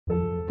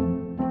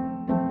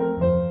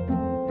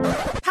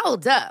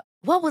Hold up.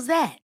 What was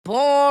that?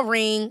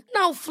 Boring.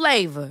 No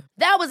flavor.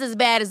 That was as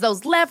bad as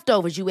those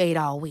leftovers you ate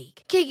all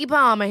week. Keke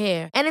Palmer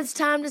here. And it's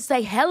time to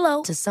say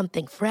hello to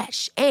something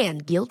fresh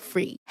and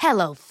guilt-free.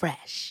 Hello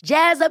Fresh.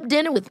 Jazz up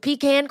dinner with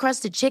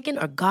pecan-crusted chicken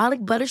or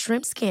garlic butter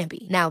shrimp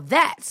scampi. Now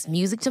that's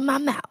music to my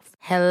mouth.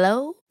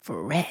 Hello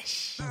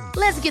Fresh.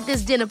 Let's get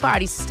this dinner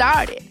party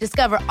started.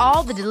 Discover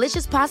all the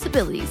delicious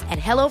possibilities at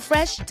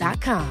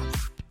hellofresh.com.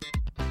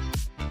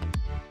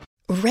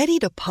 Ready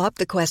to pop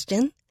the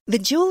question? The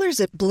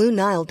jewelers at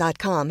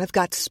BlueNile.com have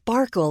got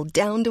sparkle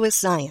down to a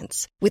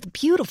science with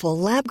beautiful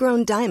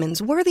lab-grown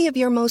diamonds worthy of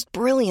your most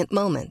brilliant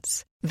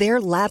moments.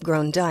 Their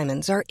lab-grown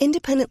diamonds are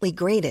independently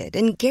graded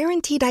and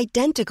guaranteed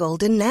identical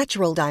to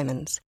natural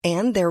diamonds,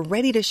 and they're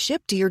ready to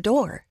ship to your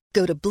door.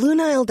 Go to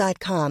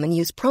BlueNile.com and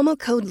use promo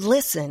code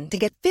LISTEN to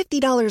get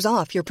 $50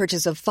 off your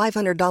purchase of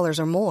 $500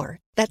 or more.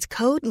 That's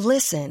code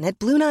LISTEN at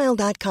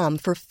BlueNile.com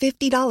for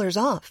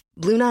 $50 off.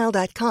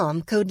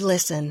 BlueNile.com, code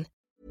LISTEN.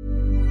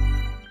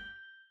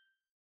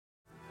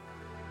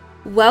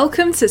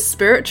 Welcome to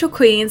Spiritual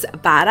Queen's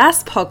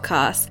Badass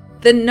Podcast,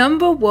 the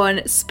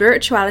 #1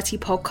 spirituality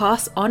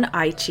podcast on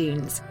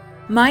iTunes.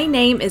 My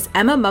name is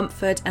Emma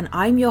Mumford and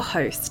I'm your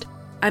host.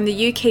 I'm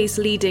the UK's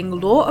leading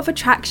law of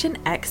attraction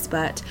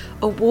expert,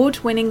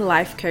 award-winning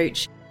life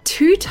coach,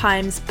 2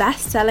 times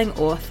best-selling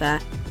author,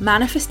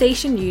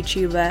 manifestation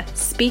YouTuber,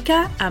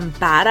 speaker, and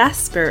badass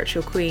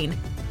spiritual queen.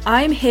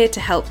 I'm here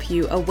to help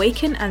you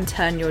awaken and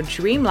turn your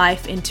dream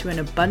life into an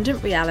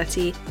abundant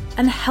reality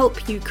and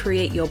help you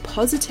create your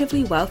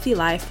positively wealthy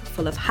life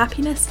full of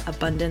happiness,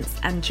 abundance,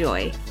 and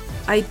joy.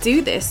 I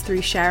do this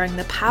through sharing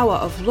the power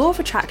of law of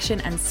attraction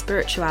and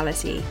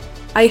spirituality.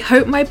 I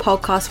hope my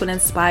podcast will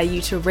inspire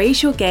you to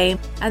raise your game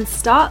and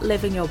start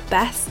living your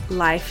best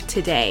life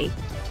today.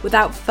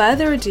 Without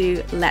further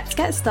ado, let's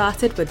get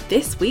started with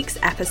this week's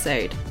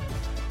episode.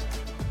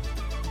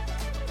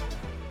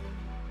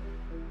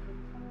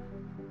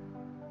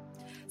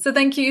 So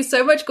thank you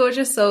so much,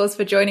 gorgeous souls,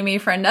 for joining me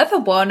for another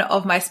one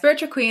of my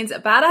Spiritual Queens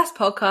Badass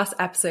Podcast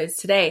episodes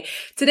today.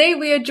 Today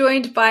we are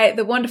joined by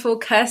the wonderful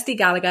Kirsty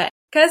Gallagher.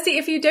 Kirsty,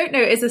 if you don't know,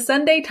 is a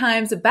Sunday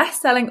Times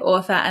best-selling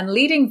author and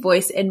leading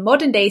voice in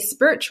modern-day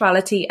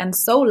spirituality and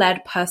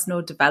soul-led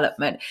personal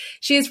development.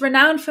 She is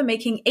renowned for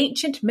making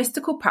ancient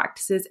mystical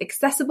practices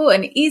accessible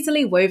and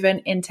easily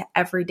woven into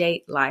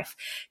everyday life.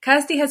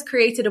 Kirsty has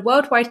created a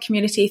worldwide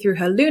community through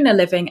her lunar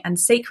living and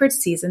sacred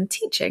season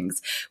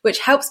teachings, which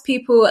helps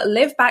people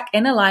live back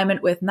in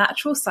alignment with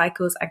natural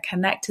cycles and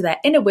connect to their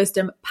inner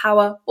wisdom,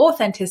 power,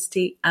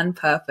 authenticity, and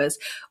purpose.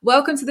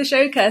 Welcome to the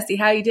show, Kirsty.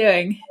 How are you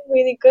doing?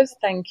 Really good,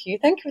 thank you.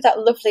 Thank you for that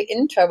lovely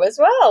intro as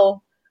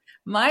well.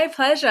 My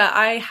pleasure.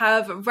 I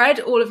have read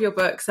all of your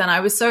books and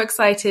I was so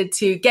excited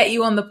to get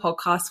you on the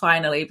podcast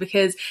finally,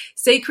 because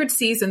Sacred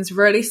Seasons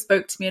really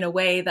spoke to me in a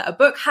way that a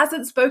book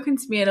hasn't spoken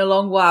to me in a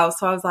long while.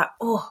 So I was like,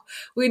 oh,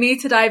 we need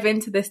to dive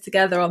into this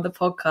together on the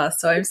podcast.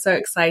 So I'm so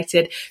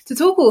excited to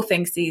talk all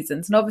things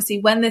seasons. And obviously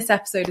when this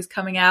episode is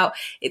coming out,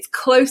 it's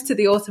close to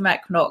the autumn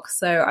equinox.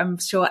 So I'm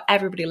sure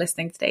everybody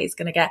listening today is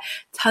going to get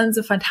tons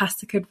of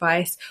fantastic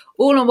advice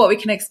all on what we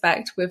can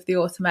expect with the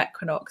autumn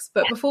equinox.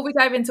 But before we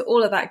dive into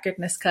all of that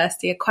goodness,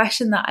 Kirsty, a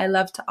question that I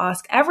love to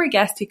ask every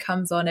guest who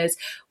comes on is,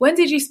 when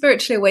did you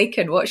spiritually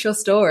awaken? What's your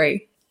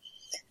story?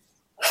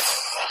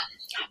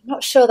 I'm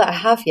not sure that I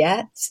have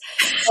yet.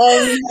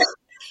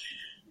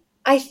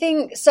 I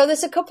think, so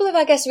there's a couple of,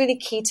 I guess, really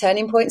key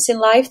turning points in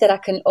life that I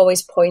can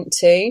always point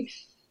to.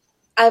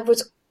 I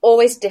was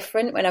always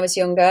different when I was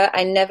younger.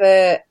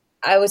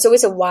 I was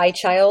always a why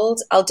child.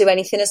 I'll do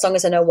anything as long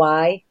as I know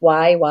why.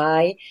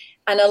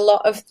 And a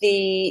lot of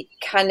the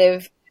kind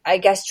of, I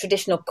guess,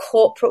 traditional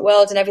corporate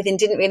world and everything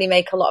didn't really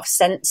make a lot of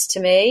sense to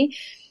me.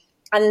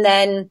 And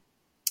then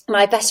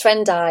my best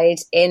friend died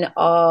in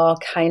our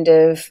kind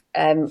of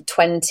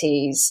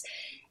 20s.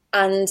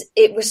 And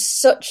it was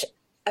such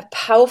a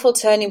powerful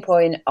turning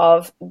point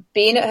of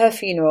being at her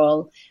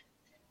funeral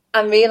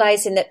and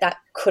realizing that that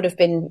could have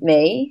been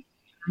me.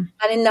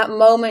 And in that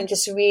moment,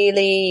 just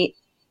really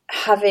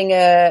having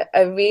a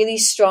really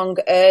strong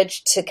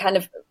urge to kind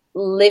of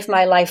live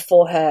my life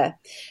for her.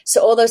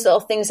 So all those little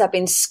things I've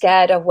been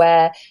scared of,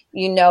 where,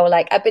 you know,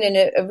 like I've been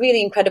in a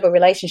really incredible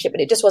relationship,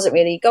 but it just wasn't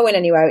really going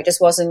anywhere. It just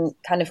wasn't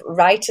kind of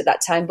right at that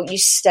time. But you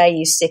stay,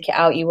 you stick it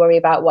out. You worry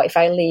about, what if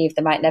I leave?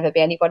 There might never be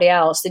anybody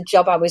else. The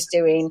job I was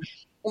doing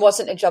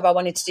wasn't a job I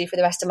wanted to do for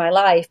the rest of my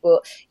life,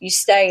 but you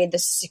stay, the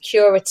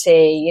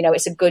security, you know,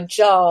 it's a good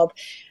job.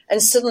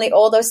 And suddenly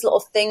all those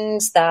little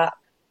things that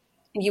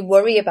you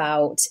worry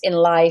about in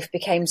life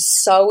became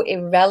so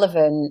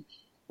irrelevant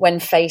when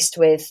faced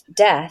with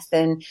death.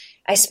 And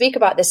I speak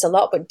about this a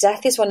lot, but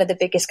death is one of the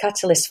biggest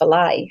catalysts for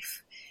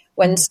life.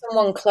 When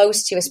someone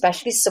close to you,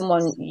 especially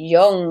someone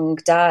young,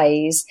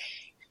 dies,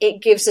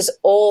 it gives us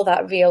all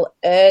that real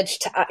urge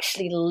to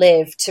actually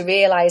live, to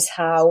realize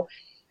how,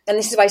 and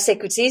this is why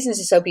Sacred Seasons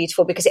is so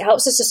beautiful, because it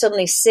helps us to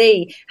suddenly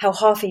see how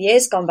half a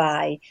year's gone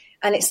by.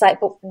 And it's like,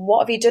 but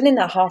what have you done in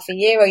that half a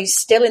year? Are you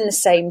still in the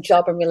same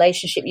job and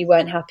relationship you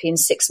weren't happy in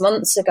 6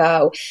 months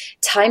ago?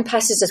 Time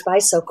passes us by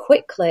so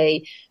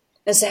quickly.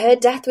 And so her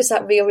death was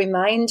that real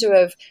reminder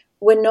of,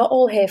 we're not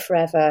all here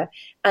forever.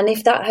 And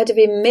if that had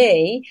been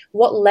me,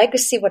 what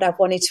legacy would I have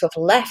wanted to have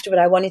left? Would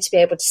I wanted to be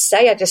able to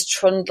say I just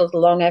trundled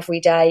along every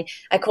day?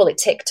 I call it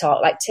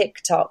TikTok, like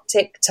TikTok,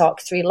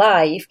 TikTok through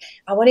life.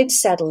 I wanted to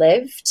say I'd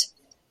lived.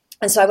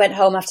 And so I went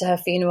home after her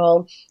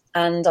funeral,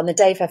 and on the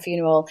day of her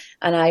funeral,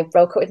 and I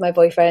broke up with my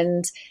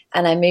boyfriend,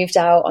 and I moved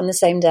out on the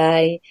same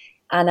day.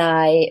 And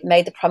I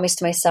made the promise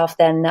to myself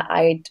then that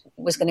I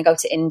was going to go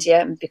to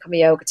India and become a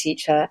yoga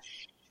teacher.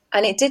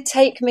 And it did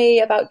take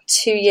me about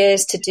 2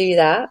 years to do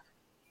that.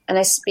 And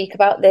I speak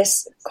about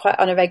this quite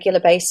on a regular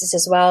basis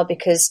as well,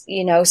 because,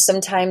 you know,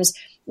 sometimes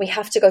we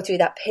have to go through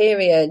that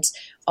period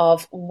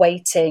of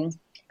waiting.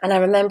 And I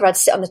remember I'd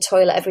sit on the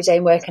toilet every day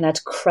and work, and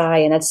I'd cry,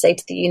 and I'd say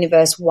to the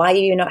universe, why are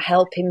you not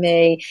helping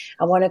me?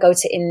 I want to go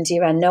to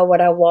India. I know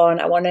what I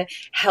want. I want to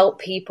help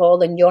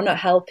people, and you're not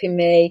helping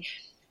me.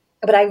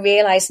 But I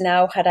realise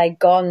now, had I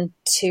gone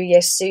 2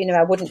 years sooner,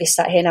 I wouldn't be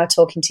sat here now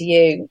talking to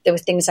you. There were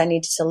things I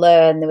needed to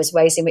learn. There was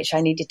ways in which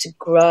I needed to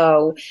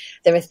grow.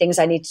 There were things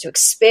I needed to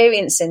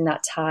experience in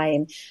that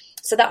time.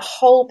 So that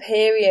whole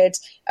period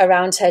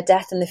around her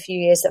death and the few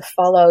years that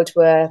followed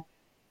were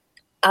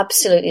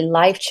absolutely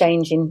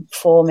life-changing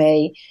for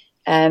me.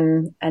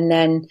 And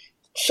then,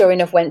 sure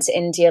enough, went to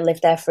India,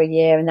 lived there for a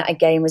year. And that,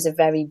 again, was a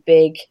very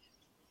big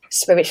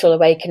spiritual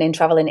awakening.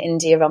 Traveling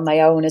India on my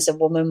own as a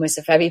woman was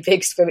a very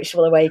big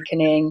spiritual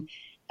awakening.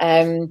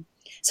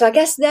 So I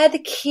guess they're the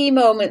key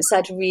moments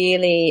I'd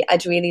really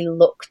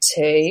look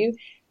to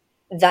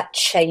that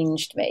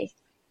changed me.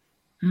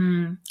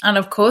 And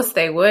of course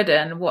they would.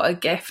 And what a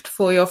gift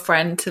for your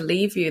friend to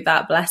leave you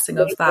that blessing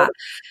of that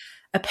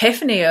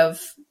epiphany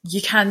of,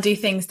 you can do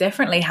things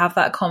differently, have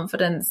that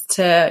confidence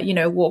to, you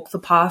know, walk the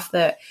path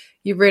that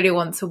you really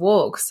want to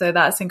walk. So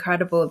that's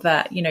incredible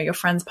that, you know, your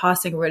friend's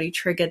passing really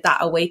triggered that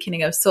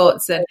awakening of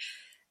sorts. And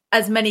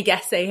as many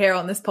guests say here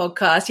on this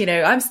podcast, you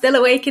know, I'm still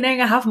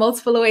awakening. I have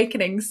multiple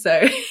awakenings.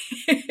 So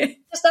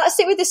just that's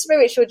it with the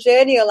spiritual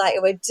journey. You're like,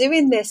 we're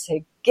doing this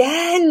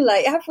again.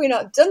 Like, have we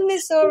not done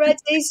this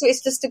already? So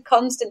it's just a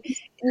constant.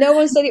 No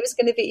one said it was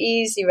going to be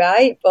easy,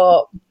 right?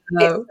 But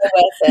no. It's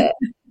worth it.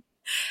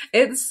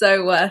 It's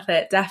so worth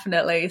it,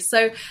 definitely.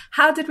 So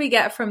how did we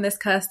get from this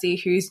Kirsty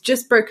who's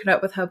just broken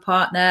up with her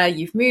partner,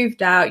 you've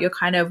moved out, you're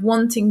kind of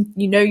wanting,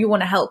 you know, you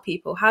want to help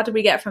people. How did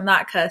we get from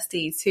that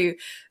Kirsty to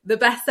the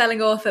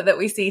best-selling author that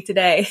we see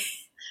today?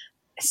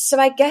 So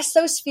I guess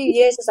those few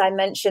years, as I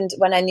mentioned,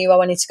 when I knew I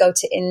wanted to go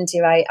to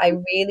India, I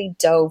really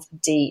dove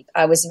deep.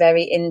 I was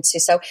very into,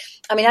 so,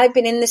 I mean, I've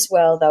been in this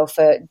world though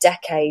for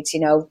decades, you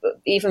know,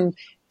 even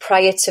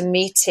prior to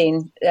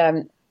meeting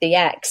the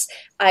ex,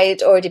 I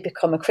had already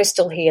become a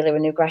crystal healer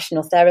and a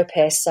regressional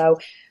therapist. So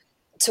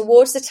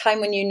towards the time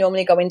when you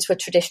normally go into a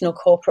traditional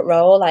corporate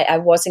role, I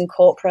was in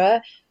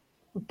corporate,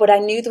 but I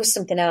knew there was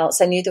something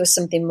else. I knew there was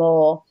something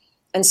more.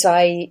 And so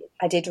I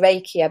did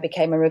Reiki. I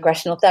became a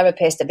regressional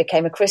therapist. I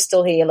became a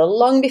crystal healer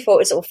long before it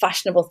was all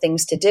fashionable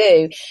things to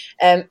do.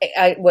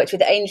 I worked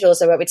with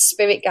angels. I worked with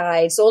spirit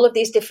guides, all of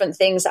these different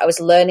things that I was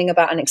learning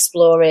about and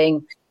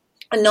exploring.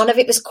 And none of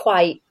it was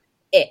quite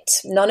it.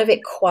 None of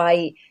it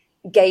quite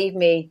gave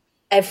me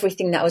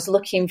everything that I was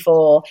looking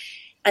for.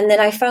 And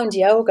then I found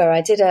yoga.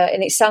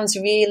 And it sounds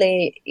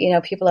really, you know,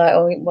 people are,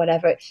 oh,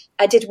 whatever.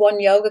 I did one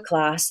yoga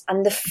class,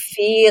 and the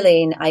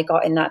feeling I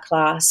got in that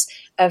class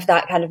of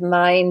that kind of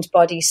mind,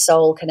 body,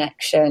 soul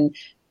connection,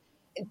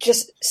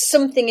 just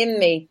something in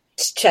me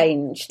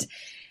changed.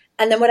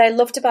 And then what I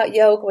loved about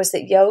yoga was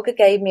that yoga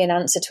gave me an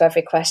answer to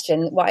every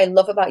question. What I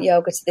love about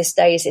yoga to this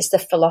day is it's the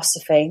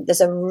philosophy.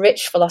 There's a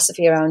rich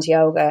philosophy around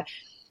yoga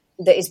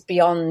that is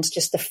beyond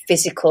just the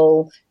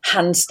physical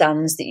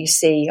handstands that you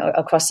see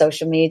across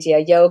social media.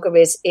 Yoga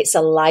it's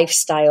a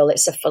lifestyle,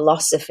 it's a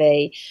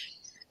philosophy.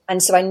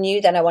 And so I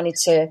knew then I wanted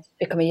to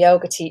become a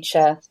yoga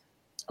teacher,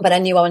 but I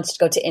knew I wanted to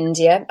go to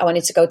India. I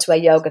wanted to go to where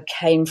yoga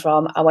came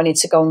from. I wanted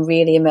to go and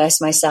really immerse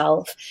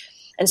myself.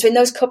 And so in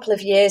those couple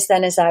of years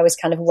then, as I was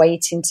kind of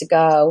waiting to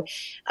go,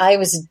 I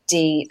was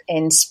deep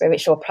in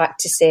spiritual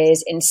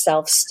practices, in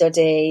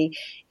self-study,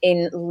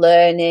 in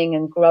learning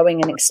and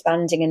growing and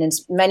expanding in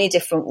as many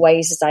different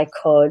ways as I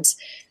could.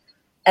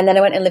 And then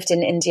I went and lived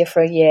in India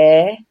for a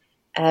year,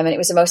 and it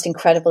was the most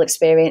incredible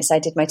experience. I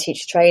did my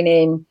teacher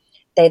training.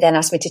 They then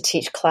asked me to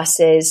teach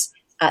classes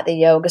at the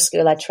yoga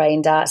school I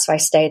trained at, so I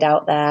stayed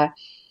out there.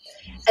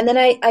 And then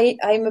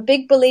I'm a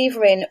big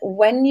believer in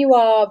when you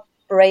are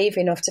brave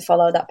enough to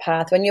follow that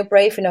path, when you're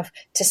brave enough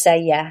to say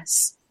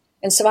yes.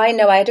 And so I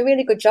know I had a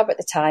really good job at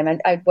the time.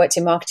 I worked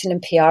in marketing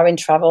and PR in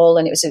travel,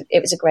 and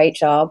it was a great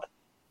job.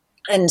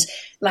 And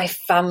my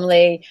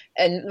family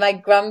and my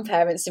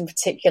grandparents in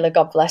particular,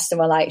 God bless them,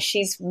 were like,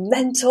 she's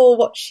mental,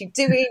 what's she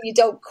doing? You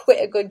don't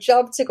quit a good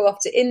job to go off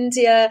to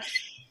India.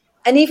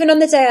 And even on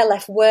the day I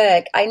left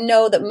work, I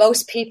know that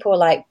most people are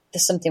like,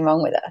 there's something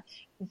wrong with her.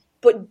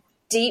 But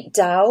deep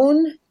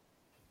down,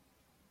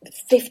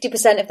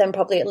 50% of them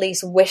probably at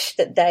least wish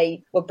that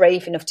they were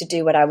brave enough to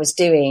do what I was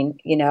doing,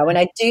 you know. And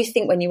I do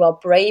think when you are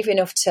brave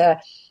enough to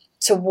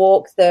to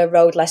walk the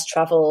road less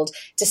traveled,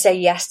 to say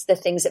yes to the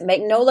things that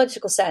make no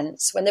logical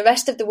sense. When the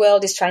rest of the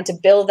world is trying to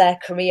build their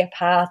career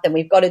path and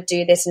we've got to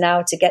do this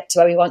now to get to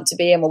where we want to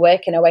be and we're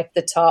working our way to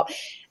the top,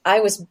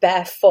 I was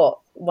barefoot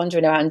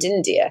wandering around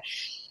India.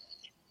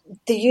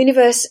 The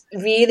universe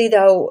really,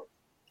 though,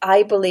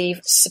 I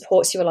believe,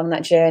 supports you along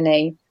that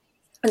journey.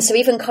 And so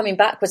even coming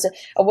back was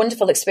a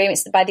wonderful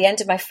experience. By the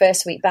end of my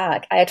first week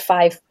back, I had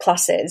 5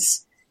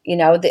 classes. You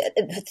know,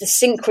 the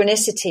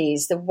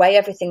synchronicities, the way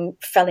everything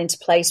fell into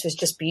place was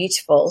just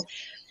beautiful.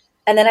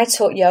 And then I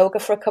taught yoga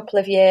for a couple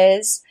of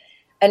years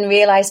and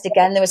realized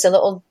again there was a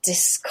little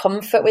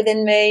discomfort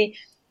within me.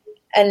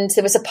 And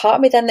there was a part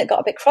of me then that got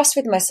a bit cross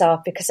with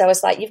myself because I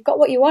was like, you've got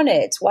what you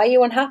wanted. Why are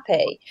you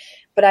unhappy?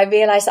 But I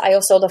realized that I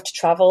also love to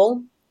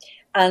travel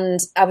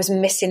and I was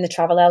missing the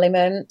travel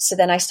element. So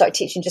then I started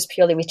teaching just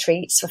purely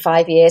retreats for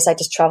 5 years. I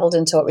just traveled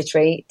and taught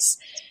retreats.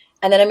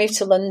 And then I moved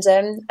to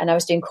London and I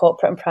was doing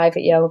corporate and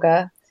private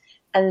yoga.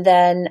 And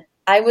then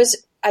I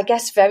was, I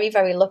guess, very,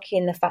 very lucky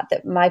in the fact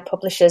that my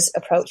publishers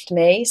approached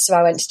me. So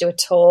I went to do a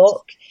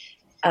talk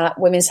at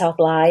Women's Health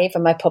Live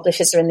and my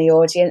publishers are in the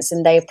audience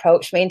and they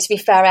approached me. And to be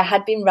fair, I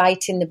had been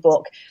writing the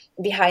book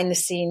behind the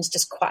scenes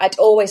I'd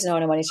always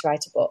known I wanted to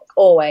write a book,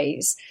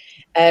 always.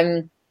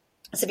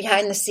 So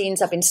behind the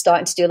scenes, I've been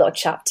starting to do little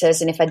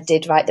chapters. And if I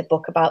did write the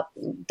book about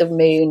the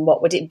moon,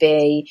 what would it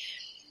be?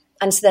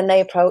 And so then they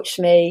approached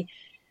me.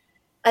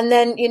 And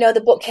then, you know,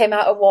 the book came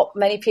out at what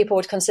many people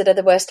would consider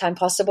the worst time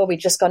possible. We'd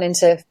just gone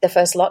into the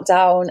first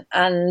lockdown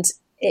and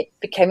it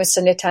became a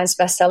Sunday Times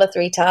bestseller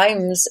 3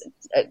 times.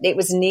 It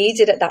was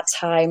needed at that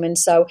time. And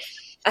so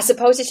I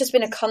suppose it's just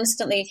been a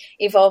constantly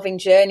evolving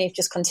journey of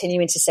just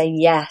continuing to say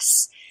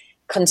yes,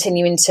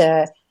 continuing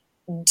to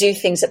do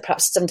things that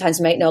perhaps sometimes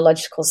make no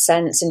logical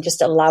sense and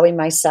just allowing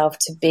myself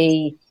to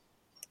be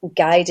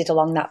guided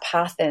along that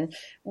path. And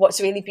what's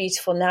really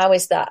beautiful now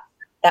is that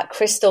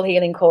crystal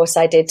healing course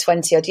I did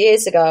 20 odd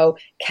years ago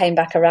came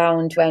back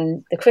around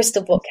when the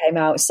crystal book came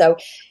out. So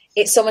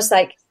it's almost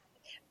like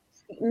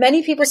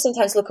many people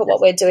sometimes look at what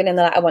we're doing and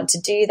they're like, I want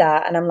to do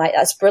that. And I'm like,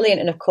 that's brilliant.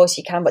 And of course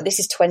you can, but this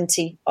is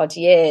 20 odd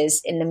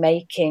years in the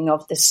making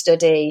of the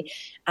study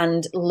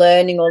and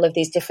learning all of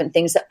these different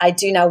things that I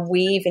do now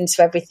weave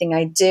into everything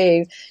I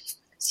do.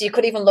 So you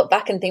could even look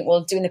back and think, well,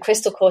 doing the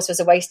crystal course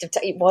was a waste of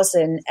time. It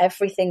wasn't.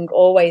 Everything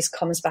always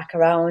comes back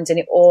around and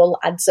it all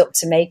adds up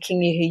to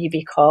making you who you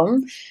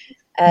become.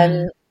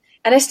 And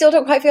I still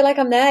don't quite feel like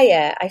I'm there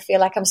yet. I feel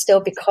like I'm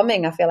still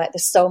becoming. I feel like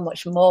there's so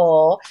much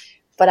more,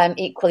 but I'm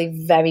equally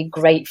very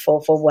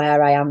grateful for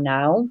where I am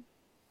now.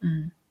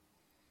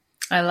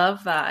 I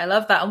love that. I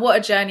love that. And what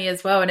a journey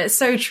as well. And it's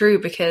so true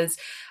because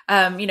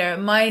you know,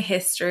 my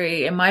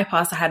history in my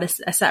past, I had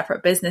a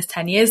separate business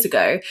 10 years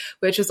ago,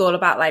 which was all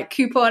about like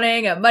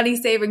couponing and money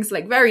savings,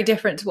 like very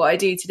different to what I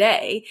do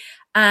today.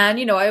 And,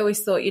 you know, I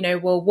always thought, you know,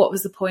 well, what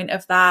was the point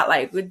of that?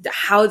 Like,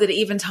 how did it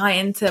even tie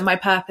into my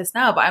purpose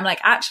now? But I'm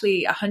like,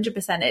 actually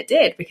 100% it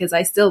did, because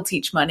I still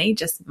teach money,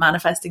 just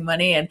manifesting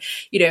money and,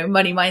 you know,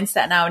 money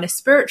mindset now in a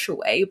spiritual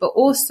way. But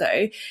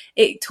also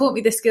it taught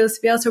me the skills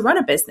to be able to run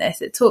a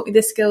business. It taught me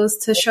the skills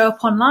to show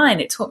up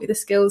online. It taught me the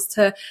skills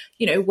to,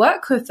 you know,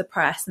 work with the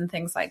press and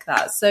things like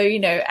that. So,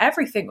 you know,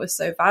 everything was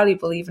so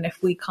valuable, even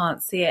if we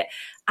can't see it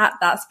at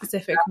that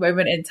specific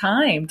moment in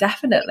time.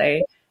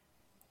 Definitely.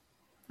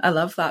 I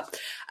love that.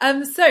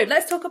 So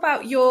let's talk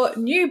about your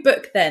new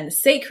book then,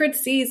 Sacred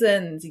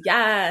Seasons.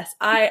 Yes,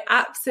 I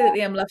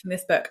absolutely am loving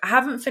this book. I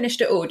haven't finished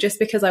it all just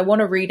because I want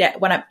to read it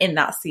when I'm in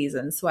that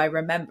season so I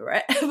remember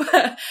it.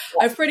 But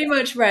I've pretty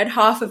much read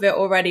half of it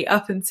already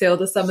up until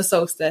the summer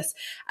solstice.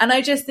 And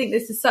I just think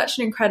this is such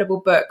an incredible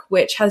book,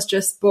 which has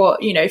just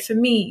brought, you know, for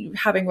me,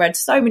 having read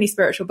so many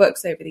spiritual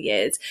books over the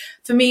years,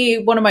 for me,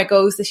 one of my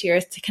goals this year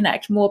is to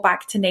connect more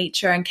back to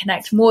nature and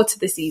connect more to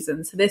the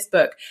seasons. So this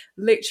book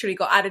literally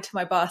got added to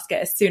my basket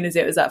as soon as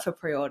it was up for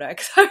pre-order,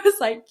 because I was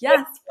like,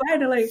 yes,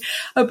 finally,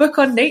 a book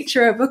on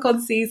nature, a book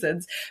on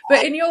seasons.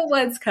 But in your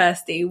words,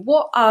 Kirsty,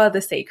 what are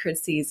the sacred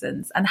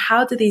seasons and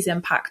how do these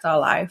impact our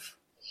life?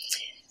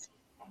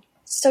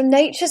 So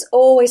nature's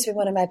always been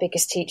one of my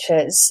biggest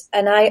teachers.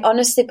 And I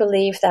honestly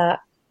believe that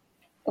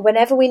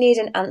whenever we need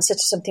an answer to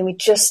something, we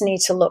just need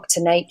to look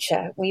to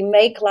nature. We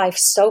make life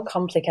so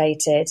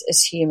complicated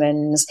as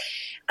humans.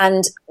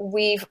 And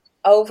we've,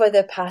 over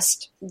the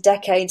past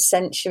decades,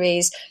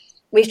 centuries,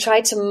 we've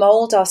tried to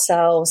mold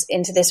ourselves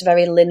into this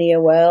very linear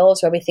world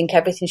where we think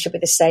everything should be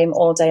the same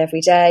all day,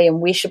 every day,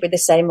 and we should be the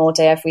same all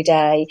day, every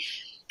day.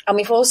 And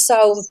we've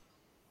also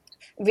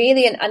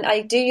really, and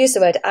I do use the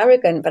word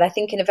arrogant, but I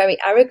think in a very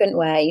arrogant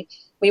way,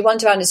 we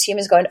wander around as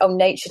humans going, oh,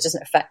 nature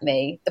doesn't affect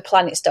me. The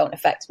planets don't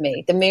affect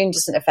me. The moon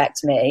doesn't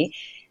affect me.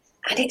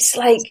 And it's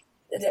like,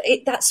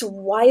 that's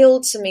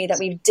wild to me that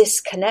we've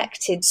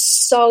disconnected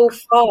so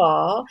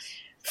far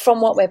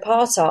from what we're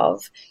part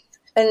of.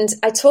 And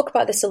I talk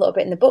about this a little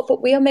bit in the book,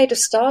 but we are made of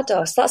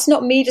stardust. That's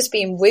not me just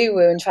being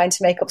woo-woo and trying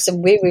to make up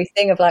some woo-woo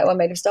thing of like, we're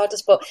made of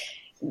stardust, but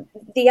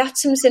the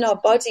atoms in our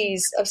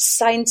bodies are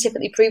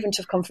scientifically proven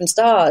to have come from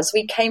stars.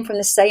 We came from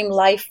the same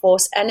life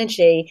force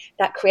energy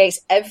that creates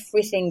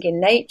everything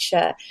in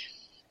nature.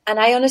 And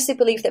I honestly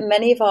believe that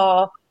many of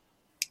our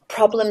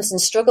problems and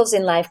struggles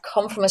in life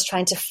come from us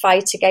trying to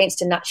fight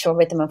against a natural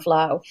rhythm and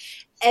flow.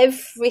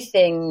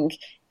 Everything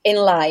in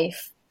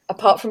life,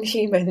 apart from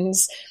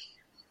humans,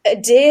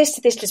 adheres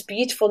to this just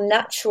beautiful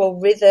natural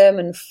rhythm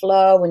and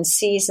flow and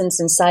seasons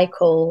and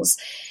cycles.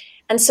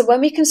 And so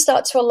when we can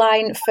start to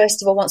align,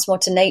 first of all, once more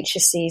to nature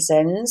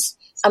seasons,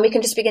 and we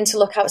can just begin to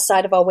look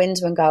outside of our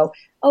window and go,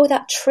 oh,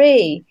 that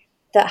tree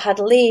that had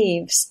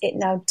leaves, it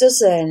now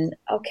doesn't.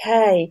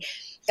 Okay.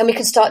 And we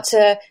can start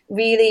to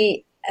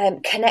really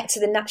connect to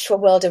the natural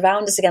world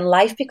around us again.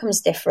 Life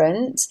becomes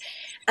different.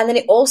 And then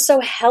it also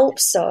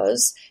helps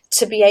us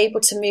to be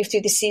able to move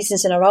through the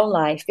seasons in our own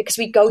life, because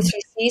we go through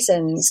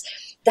seasons.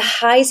 The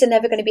highs are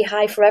never going to be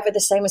high forever, the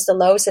same as the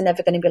lows are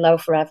never going to be low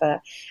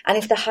forever. And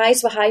if the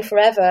highs were high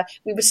forever,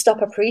 we would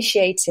stop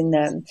appreciating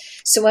them.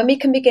 So when we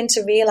can begin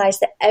to realize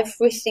that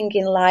everything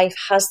in life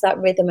has that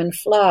rhythm and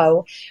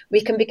flow,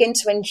 we can begin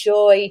to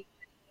enjoy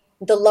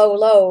the low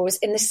lows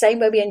in the same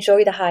way we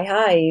enjoy the high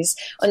highs,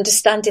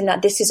 understanding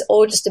that this is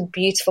all just a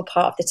beautiful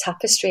part of the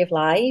tapestry of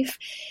life.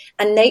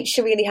 And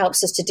nature really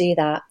helps us to do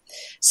that.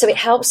 So it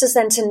helps us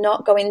then to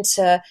not go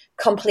into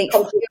complete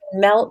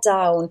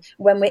meltdown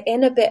when we're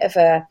in a bit of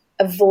a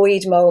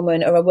void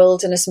moment or a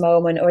wilderness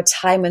moment or a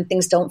time when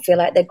things don't feel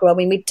like they're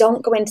growing. We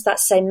don't go into that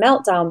same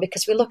meltdown,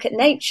 because we look at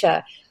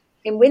nature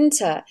in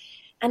winter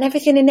and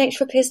everything in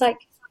nature appears like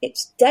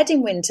it's dead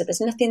in winter.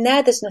 There's nothing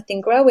there. There's nothing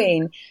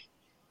growing.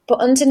 But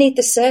underneath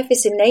the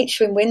surface in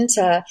nature in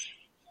winter,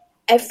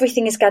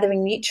 everything is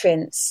gathering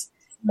nutrients.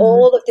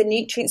 All of the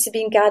nutrients are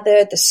being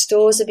gathered, the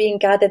stores are being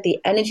gathered, the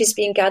energy is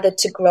being gathered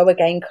to grow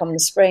again come the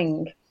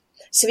spring.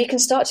 So we can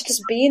start to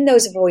just be in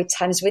those void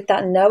times with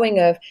that knowing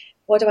of,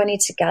 what do I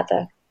need to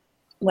gather?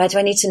 Where do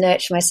I need to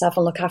nurture myself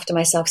and look after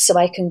myself so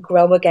I can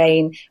grow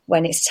again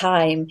when it's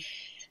time?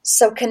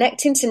 So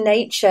connecting to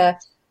nature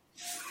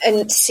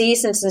and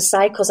seasons and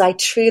cycles, I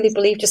truly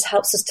believe just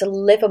helps us to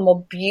live a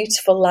more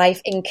beautiful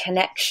life in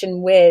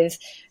connection with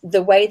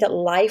the way that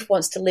life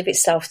wants to live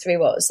itself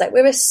through us. Like,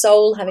 we're a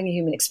soul having a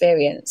human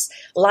experience.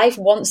 Life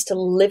wants to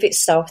live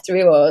itself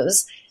through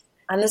us,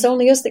 and there's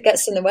only us that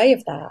gets in the way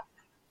of that.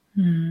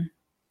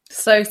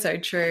 So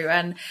true.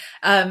 And,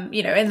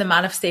 in the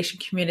manifestation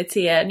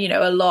community and,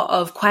 a lot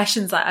of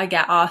questions that I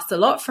get asked a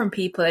lot from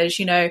people is,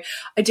 I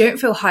don't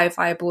feel high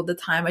vibe all the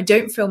time. I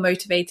don't feel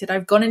motivated.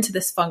 I've gone into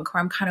this funk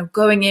where I'm kind of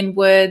going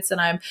inwards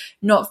and I'm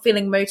not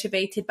feeling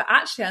motivated, but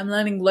actually I'm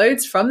learning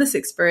loads from this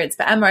experience.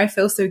 But Emma, I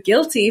feel so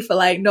guilty for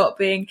not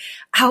being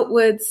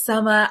outward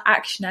summer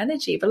action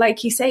energy. But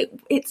like you say,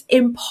 it's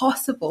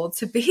impossible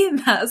to be in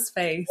that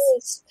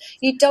space.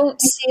 You don't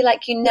see,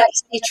 you never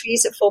see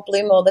trees at full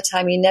bloom all the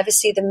time. You never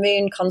see the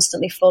moon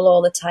constantly full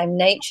all the time.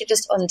 Nature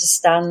just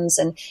understands.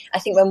 And I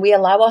think when we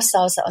allow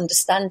ourselves that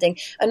understanding,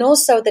 and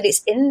also that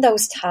it's in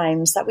those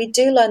times that we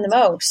do learn the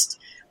most.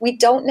 We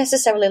don't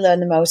necessarily learn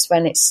the most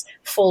when it's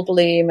full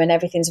bloom and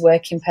everything's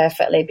working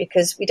perfectly,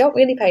 because we don't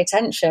really pay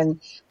attention.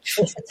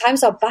 It's the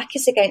times our back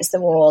is against the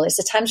wall. It's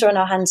the times we're on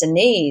our hands and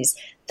knees.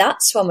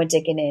 That's when we're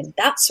digging in.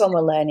 That's when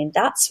we're learning.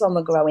 That's when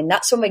we're growing.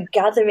 That's when we're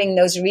gathering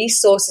those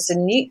resources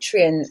and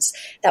nutrients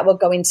that we're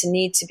going to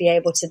need to be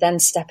able to then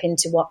step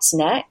into what's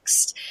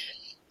next.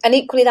 And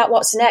equally, that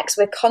what's next,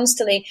 we're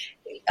constantly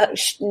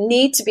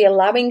need to be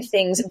allowing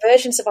things,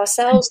 versions of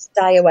ourselves to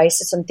die away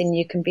so something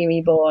new can be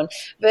reborn,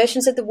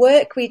 versions of the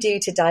work we do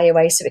to die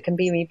away so it can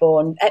be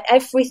reborn. At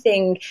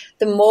everything,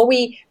 the more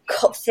we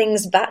cut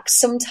things back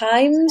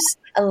sometimes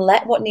and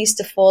let what needs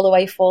to fall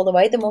away,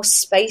 the more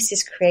space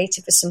is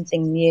created for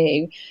something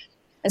new.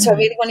 And so I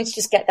really wanted to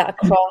just get that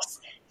across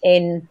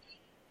in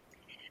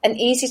an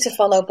easy to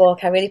follow book.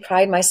 I really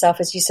pride myself,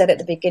 as you said at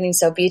the beginning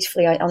so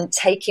beautifully, on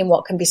taking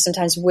what can be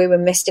sometimes woo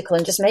and mystical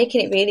and just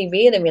making it really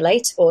real and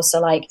relatable.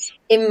 So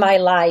in my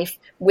life,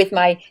 with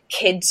my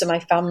kids or my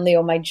family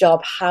or my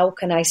job, how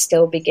can I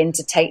still begin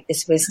to take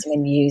this wisdom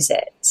and use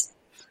it?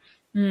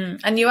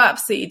 And you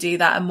absolutely do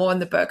that, and more in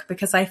the book,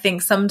 because I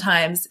think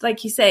sometimes,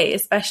 like you say,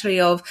 especially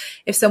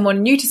if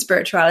someone new to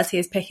spirituality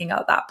is picking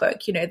up that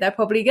book, they're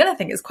probably going to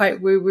think it's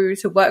quite woo-woo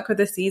to work with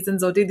the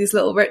seasons or do these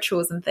little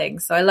rituals and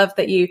things. So I love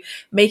that you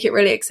make it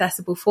really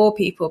accessible for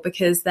people,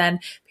 because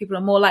then people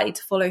are more likely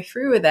to follow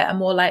through with it and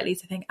more likely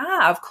to think,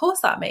 of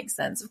course that makes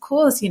sense. Of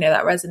course,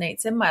 that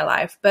resonates in my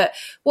life. But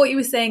what you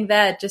were saying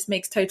there just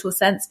makes total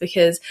sense,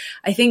 because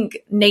I think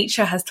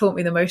nature has taught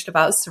me the most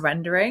about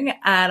surrendering.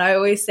 And I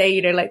always say,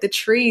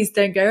 the trees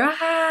don't go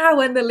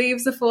when the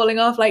leaves are falling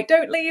off,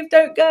 don't leave,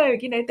 don't go,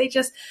 they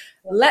just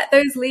let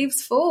those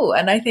leaves fall.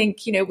 And I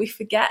think we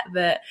forget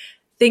that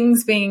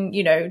things being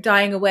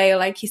dying away, or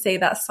like you say,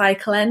 that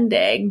cycle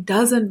ending,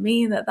 doesn't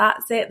mean that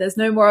that's it. There's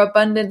no more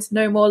abundance,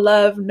 no more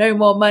love, no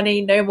more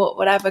money, no more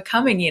whatever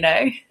coming.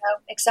 No,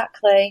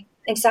 exactly.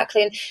 And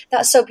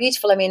that's so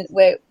beautiful. I mean,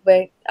 we're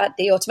at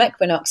the autumn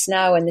equinox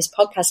now, and this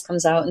podcast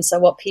comes out, and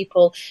so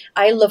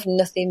I love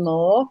nothing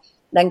more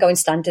than going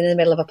standing in the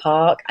middle of a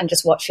park and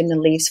just watching the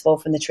leaves fall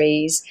from the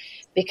trees,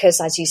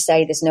 because, as you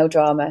say, there's no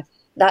drama.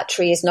 That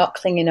tree is not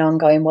clinging on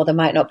going, well, there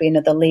might not be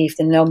another leaf,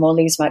 then no more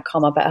leaves might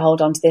come, I better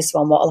hold on to this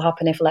one, what will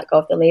happen if I let go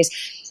of the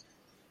leaves?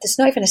 there's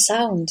not even a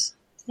sound.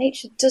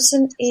 Nature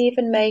doesn't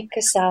even make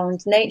a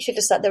sound. Nature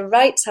just at the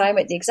right time,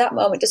 at the exact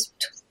moment,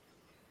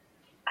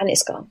 and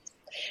it's gone.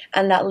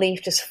 And that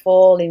leaf just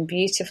falling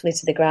beautifully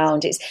to the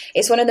ground.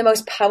 It's one of the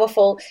most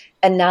powerful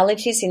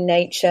analogies in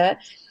nature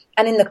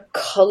and in the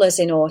colours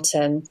in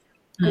autumn.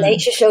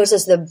 Nature shows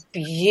us the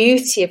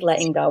beauty of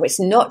letting go. It's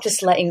not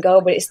just letting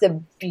go, but it's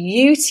the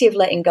beauty of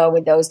letting go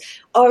with those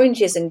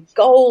oranges and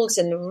golds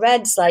and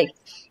reds. Like,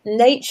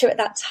 nature at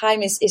that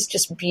time is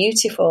just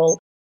beautiful.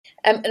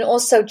 And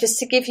also, just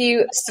to give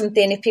you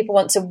something, if people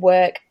want to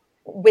work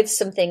with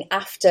something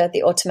after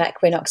the autumn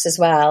equinox as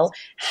well,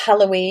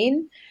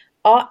 Halloween,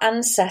 our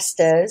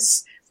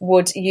ancestors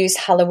would use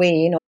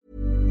Halloween.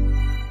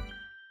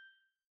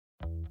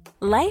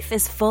 Life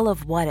is full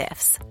of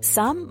what-ifs,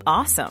 some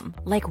awesome,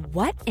 like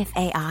what if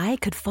AI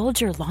could fold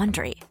your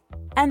laundry?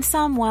 And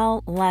some,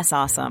 well, less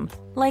awesome,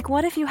 like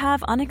what if you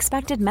have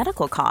unexpected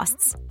medical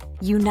costs?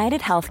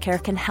 United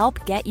Healthcare can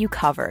help get you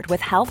covered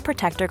with Health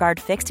Protector Guard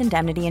fixed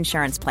indemnity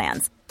insurance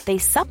plans. They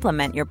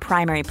supplement your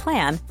primary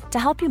plan to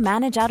help you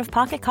manage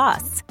out-of-pocket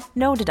costs.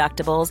 No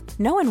deductibles,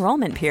 no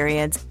enrollment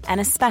periods, and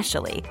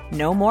especially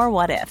no more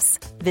what-ifs.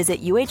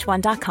 Visit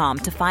UH1.com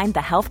to find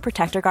the Health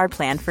Protector Guard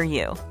plan for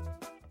you.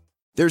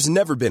 There's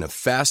never been a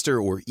faster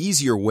or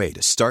easier way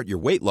to start your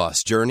weight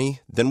loss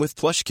journey than with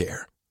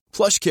PlushCare.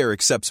 PlushCare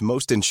accepts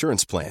most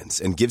insurance plans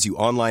and gives you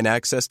online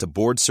access to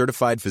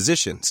board-certified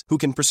physicians who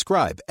can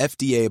prescribe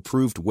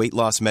FDA-approved weight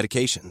loss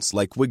medications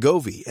like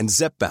Wegovy and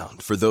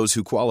Zepbound for those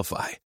who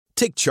qualify.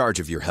 Take charge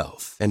of your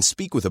health and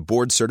speak with a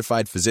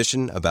board-certified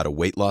physician about a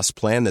weight loss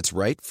plan that's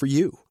right for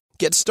you.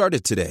 Get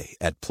started today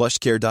at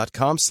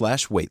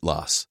plushcare.com/weight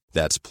loss.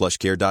 That's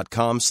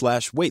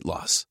plushcare.com/weight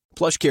loss.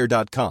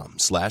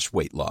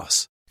 plushcare.com/weight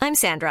loss. I'm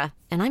Sandra,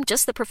 and I'm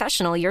just the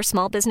professional your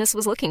small business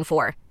was looking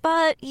for.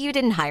 But you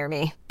didn't hire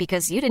me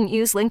because you didn't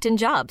use LinkedIn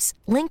Jobs.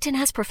 LinkedIn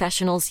has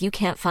professionals you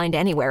can't find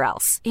anywhere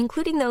else,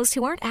 including those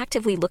who aren't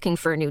actively looking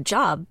for a new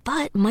job,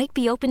 but might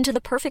be open to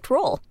the perfect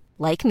role,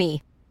 like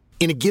me.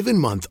 In a given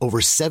month, over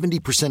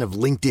 70% of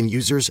LinkedIn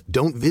users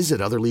don't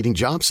visit other leading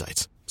job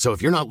sites. So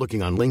if you're not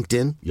looking on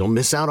LinkedIn, you'll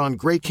miss out on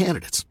great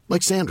candidates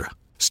like Sandra.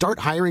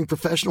 Start hiring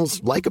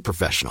professionals like a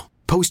professional.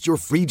 Post your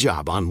free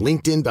job on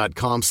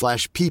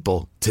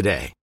linkedin.com/people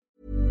today.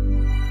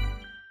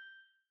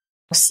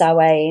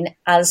 Samhain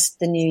as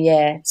the new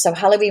year. So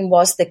Halloween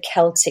was the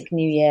Celtic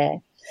New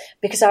Year,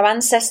 because our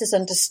ancestors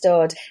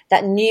understood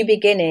that new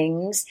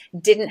beginnings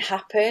didn't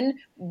happen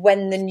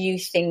when the new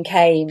thing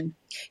came.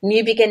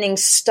 New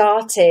beginnings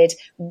started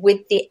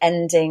with the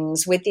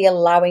endings, with the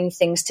allowing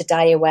things to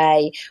die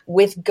away,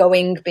 with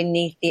going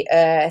beneath the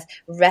earth,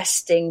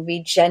 resting,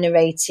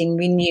 regenerating,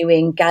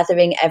 renewing,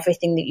 gathering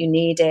everything that you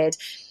needed.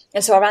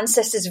 And so our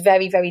ancestors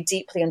very, very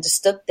deeply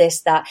understood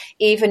this, that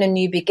even a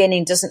new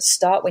beginning doesn't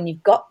start when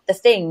you've got the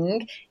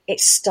thing. It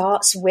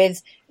starts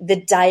with the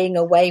dying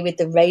away, with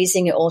the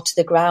raising it all to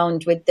the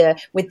ground, with the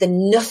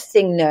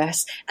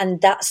nothingness.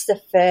 And that's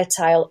the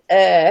fertile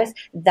earth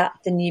that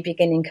the new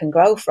beginning can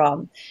grow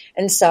from.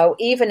 And so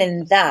even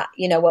in that,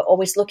 we're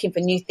always looking for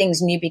new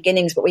things, new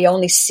beginnings, but we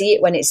only see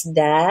it when it's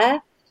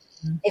there.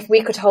 If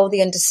we could hold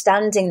the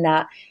understanding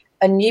that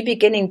a new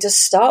beginning does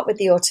start with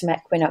the autumn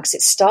equinox.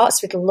 It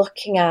starts with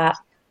looking at,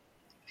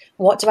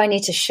 what do I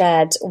need to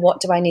shed? What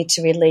do I need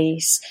to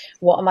release?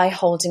 What am I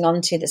holding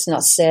on to that's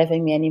not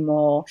serving me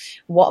anymore?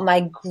 What am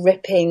I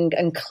gripping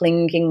and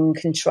clinging and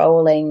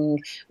controlling?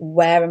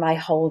 Where am I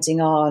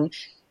holding on?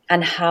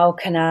 And how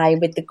can I,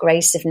 with the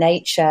grace of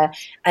nature,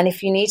 and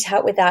if you need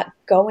help with that,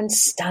 go and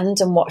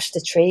stand and watch the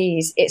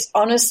trees. It's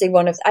honestly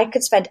I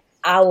could spend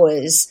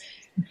hours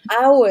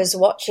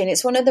watching.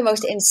 It's one of the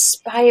most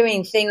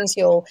inspiring things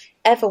you'll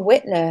ever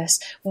witness.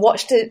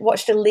 Watch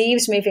the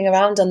leaves moving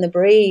around on the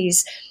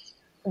breeze.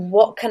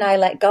 What can I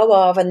let go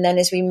of? And then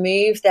as we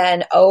move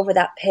then over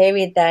that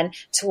period then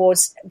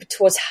towards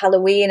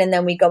Halloween, and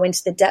then we go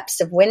into the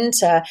depths of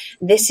winter,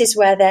 this is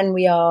where then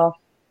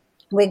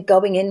we're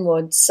going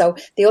inwards. So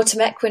the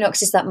autumn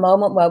equinox is that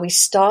moment where we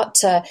start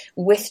to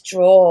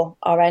withdraw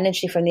our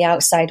energy from the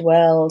outside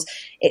world.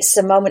 It's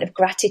a moment of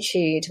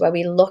gratitude where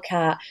we look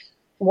at,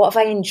 what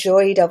have I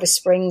enjoyed over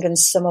spring and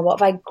summer?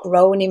 What have I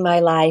grown in my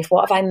life?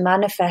 What have I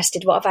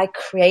manifested? What have I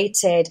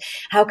created?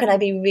 How can I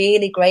be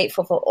really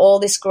grateful for all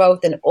this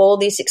growth and all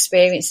these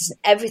experiences and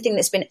everything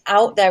that's been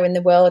out there in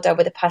the world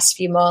over the past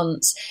few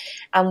months?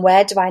 And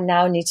where do I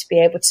now need to be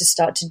able to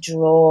start to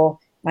draw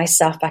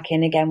myself back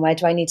in again? Where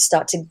do I need to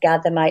start to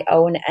gather my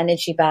own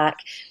energy back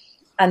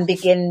and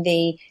begin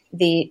the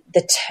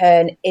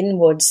turn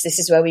inwards? This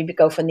is where we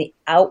go from the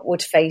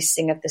outward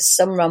facing of the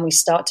summer, and we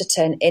start to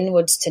turn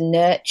inwards to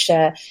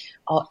nurture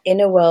our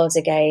inner world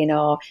again,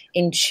 our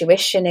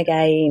intuition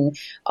again,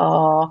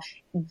 our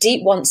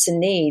deep wants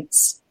and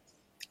needs.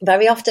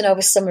 Very often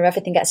over summer,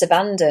 everything gets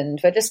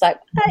abandoned. We're just like,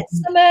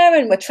 it's summer,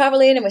 and we're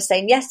traveling and we're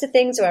saying yes to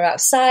things, and we're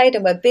outside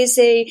and we're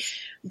busy.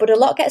 But a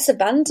lot gets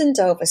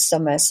abandoned over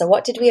summer. So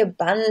what did we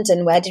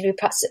abandon? Where did we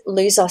perhaps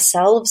lose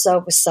ourselves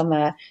over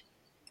summer?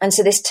 And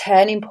so this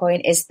turning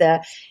point is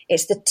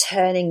it's the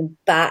turning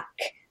back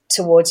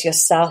towards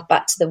yourself,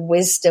 back to the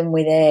wisdom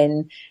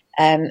within.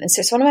 And so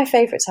it's one of my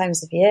favourite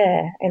times of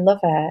year. I love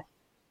it.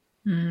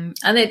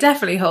 And it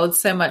definitely holds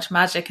so much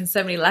magic and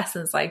so many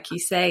lessons, like you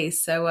say.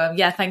 So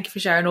yeah, thank you for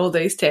sharing all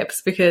those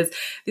tips, because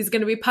these are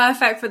going to be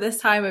perfect for this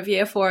time of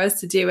year for us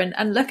to do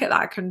and look at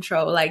that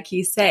control, like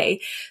you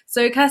say.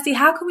 So Kirsty,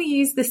 how can we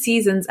use the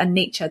seasons and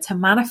nature to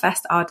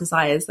manifest our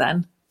desires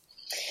then?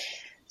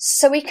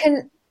 So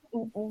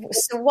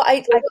what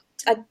I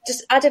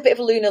just add a bit of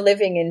lunar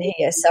living in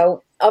here.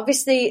 So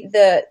obviously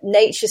the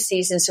nature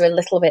seasons are a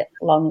little bit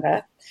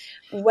longer.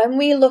 When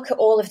we look at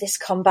all of this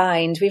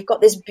combined, we've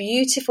got this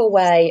beautiful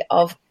way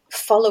of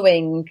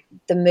following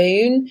the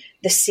moon,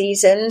 the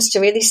seasons, to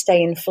really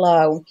stay in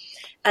flow.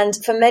 And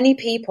for many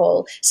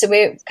people, so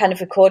we're kind of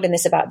recording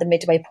this about the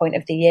midway point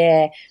of the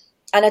year.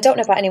 And I don't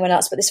know about anyone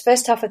else, but this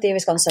first half of the year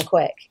has gone so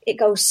quick. It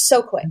goes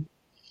so quick.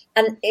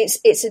 And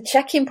it's a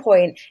check-in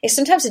point. It's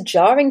sometimes a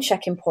jarring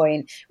check-in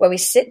point where we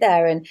sit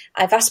there, and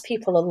I've asked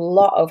people a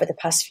lot over the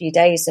past few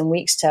days and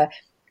weeks to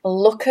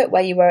look at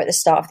where you were at the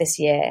start of this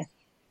year,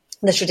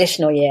 the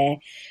traditional year,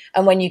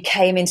 and when you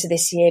came into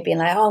this year being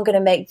like, oh, I'm going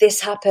to make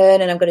this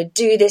happen and I'm going to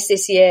do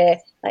this year.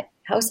 Like,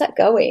 how's that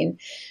going?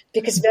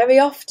 Because very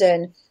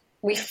often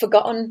we've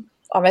forgotten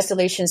our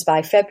resolutions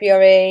by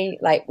February,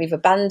 like we've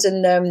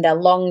abandoned them, they're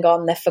long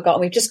gone, they're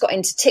forgotten. We've just got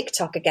into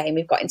TikTok again.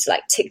 We've got into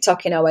like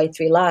TikToking our way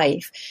through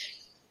life.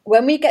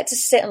 When we get to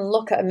sit and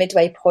look at a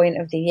midway point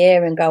of the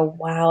year and go,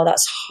 wow,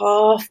 that's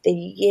half the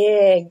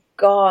year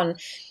gone.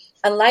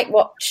 And like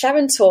what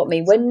Sharon taught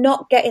me, we're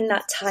not getting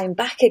that time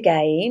back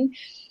again.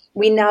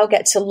 We now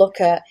get to look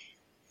at,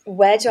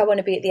 where do I want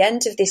to be at the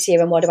end of this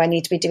year and what do I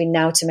need to be doing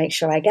now to make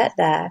sure I get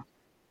there?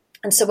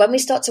 And so when we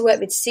start to work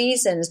with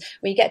seasons,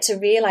 we get to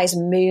realize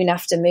moon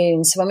after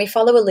moon. So when we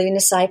follow a lunar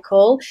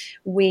cycle,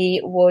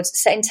 we would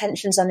set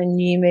intentions on a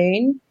new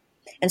moon.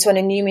 And so on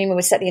a new moon, we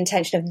would set the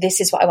intention of,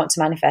 this is what I want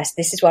to manifest.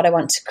 This is what I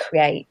want to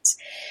create.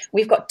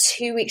 We've got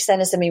 2 weeks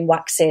then as the moon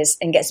waxes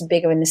and gets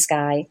bigger in the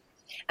sky.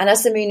 And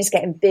as the moon is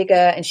getting bigger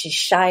and she's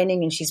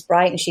shining and she's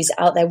bright and she's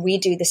out there, we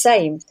do the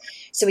same.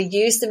 So we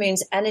use the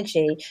moon's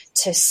energy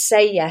to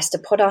say yes, to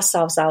put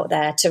ourselves out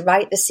there, to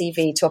write the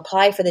CV, to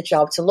apply for the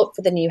job, to look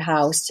for the new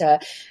house, to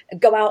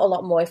go out a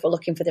lot more if we're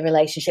looking for the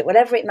relationship,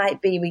 whatever it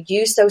might be. We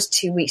use those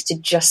 2 weeks to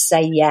just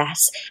say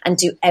yes and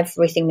do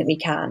everything that we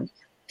can.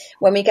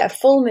 When we get a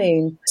full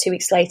moon 2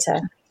 weeks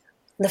later,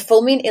 the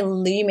full moon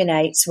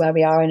illuminates where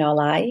we are in our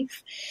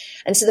life.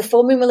 And so the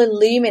full moon will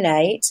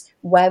illuminate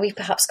where we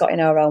perhaps got in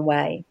our own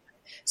way.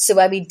 So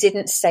where we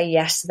didn't say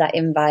yes to that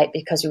invite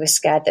because we were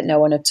scared that no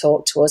one had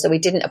talked to us, or we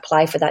didn't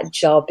apply for that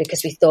job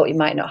because we thought we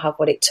might not have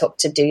what it took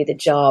to do the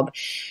job.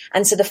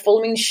 And so the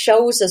full moon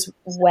shows us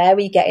where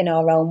we get in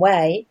our own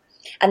way.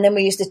 And then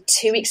we use the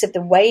 2 weeks of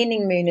the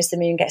waning moon as the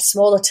moon gets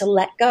smaller to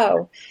let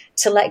go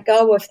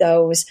of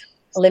those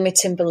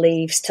limiting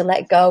beliefs, to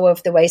let go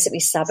of the ways that we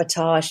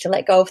sabotage, to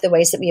let go of the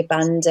ways that we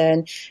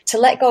abandon, to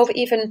let go of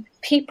even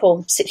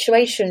people,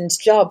 situations,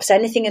 jobs,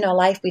 anything in our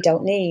life we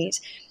don't need.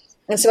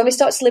 And so when we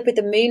start to live with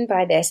the moon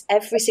by this,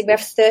 we have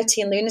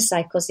 13 lunar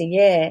cycles a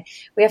year.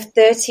 We have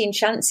 13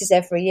 chances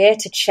every year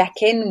to check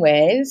in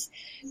with,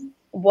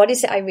 what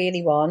is it I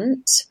really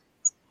want?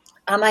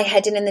 Am I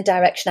heading in the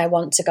direction I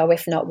want to go?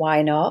 If not,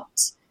 why not?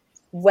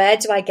 Where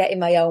do I get in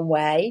my own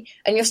way?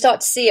 And you'll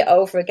start to see it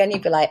over again.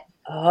 You'll be like,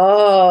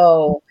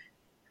 oh,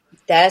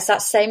 there's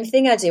that same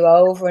thing I do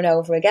over and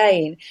over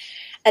again.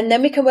 And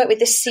then we can work with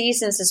the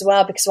seasons as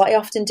well, because what I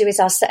often do is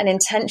I'll set an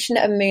intention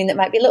at a moon that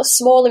might be a little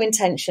smaller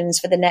intentions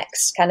for the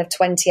next kind of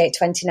 28,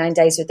 29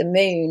 days with the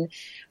moon.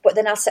 But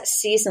then I'll set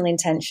seasonal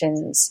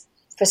intentions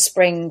for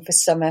spring, for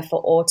summer,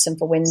 for autumn,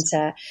 for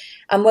winter.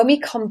 And when we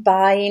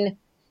combine,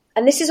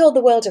 and this is all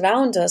the world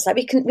around us, like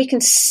we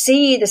can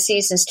see the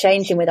seasons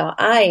changing with our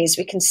eyes.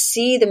 We can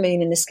see the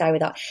moon in the sky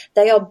with our,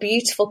 they are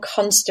beautiful,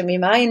 constant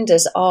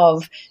reminders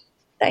of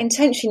that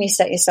intention you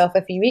set yourself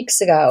a few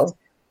weeks ago.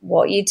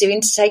 What are you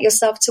doing to take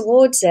yourself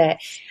towards it?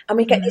 And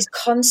we get these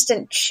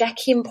constant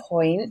check-in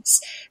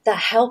points that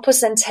help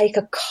us then take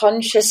a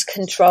conscious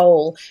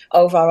control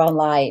over our own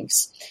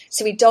lives.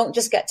 So we don't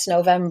just get to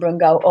November and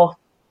go, oh,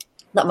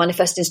 that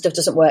manifesting stuff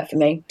doesn't work for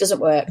me.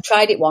 Doesn't work.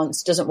 Tried it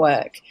once, doesn't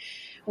work.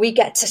 We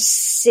get to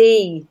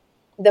see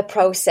the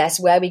process,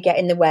 where we get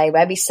in the way,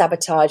 where we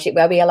sabotage it,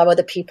 where we allow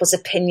other people's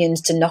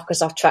opinions to knock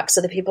us off track. So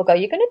the people go,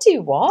 you're going to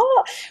do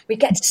what? We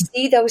get to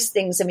see those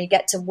things and we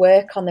get to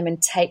work on them and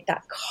take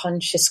that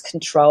conscious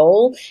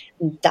control.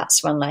 And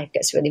that's when life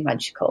gets really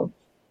magical.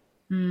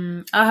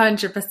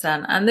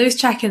 100%. And those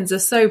check-ins are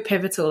so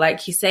pivotal,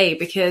 like you say,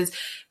 because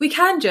we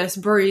can just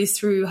breeze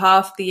through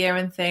half the year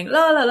and think,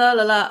 la, la, la,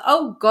 la, la,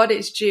 oh God,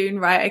 it's June,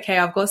 right? Okay,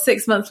 I've got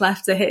 6 months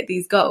left to hit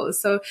these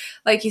goals. So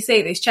like you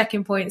say, those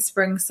check-in points,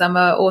 spring,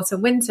 summer,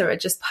 autumn, winter are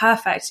just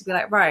perfect to be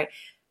like, right,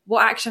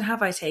 what action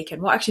have I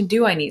taken? What action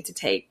do I need to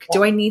take?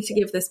 Do I need to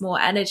give this more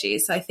energy?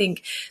 So I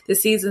think the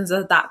seasons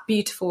are that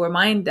beautiful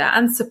reminder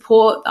and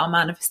support our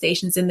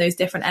manifestations in those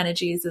different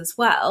energies as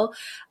well.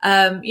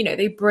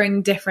 They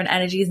bring different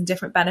energies and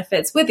different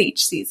benefits with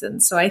each season.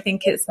 So I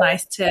think it's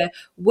nice to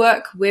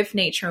work with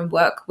nature and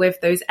work with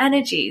those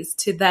energies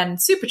to then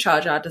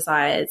supercharge our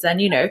desires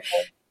and,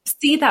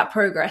 see that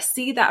progress,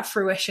 see that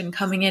fruition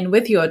coming in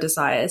with your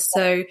desires.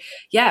 So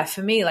yeah,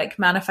 for me, like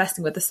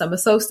manifesting with the summer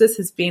solstice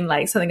has been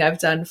like something I've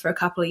done for a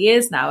couple of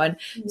years now, and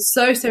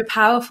so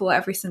powerful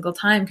every single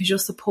time because you're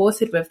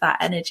supported with that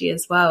energy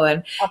as well.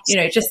 And,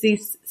 just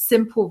these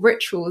simple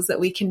rituals that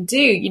we can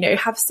do,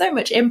 have so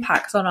much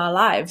impact on our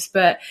lives,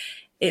 but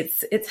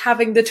it's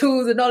having the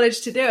tools and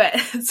knowledge to do it.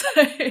 So.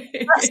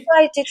 That's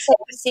why I did say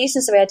the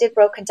seasons the way I did,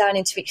 broken down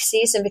into each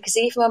season, because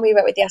even when we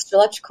went with the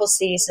astrological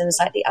seasons,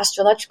 like the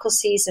astrological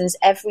seasons,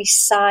 every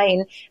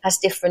sign has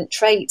different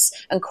traits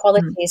and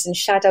qualities and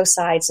shadow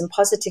sides and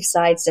positive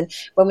sides. And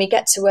when we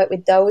get to work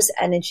with those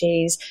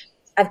energies,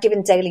 I've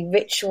given daily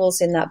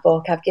rituals in that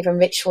book. I've given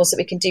rituals that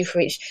we can do for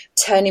each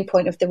turning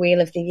point of the wheel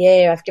of the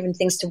year. I've given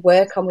things to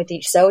work on with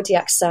each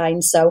zodiac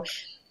sign. So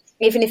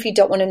even if you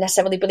don't want to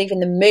necessarily believe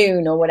in the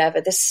moon or whatever,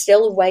 there's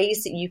still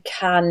ways that you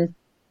can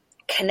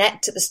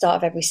connect at the start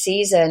of every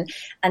season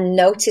and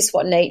notice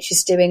what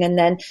nature's doing. And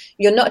then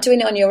you're not doing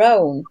it on your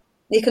own.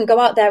 You can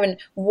go out there and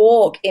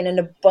walk in an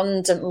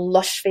abundant,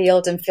 lush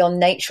field and feel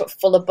nature at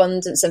full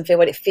abundance and feel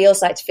what it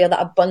feels like to feel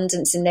that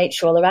abundance in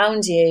nature all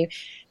around you.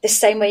 The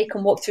same way you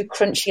can walk through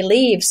crunchy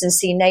leaves and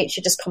see nature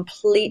just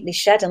completely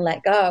shed and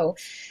let go.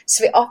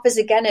 So it offers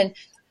again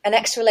an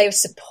extra layer of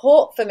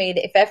support for me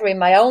that if ever in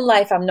my own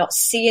life I'm not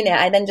seeing it,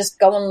 I then just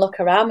go and look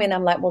around me and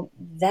I'm like, well,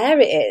 there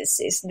it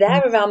is. It's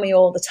there around me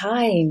all the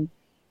time.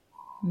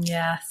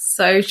 Yeah,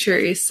 so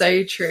true,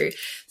 so true.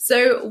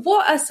 So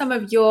what are some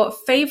of your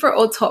favorite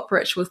or top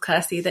rituals,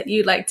 Kirsty, that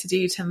you like to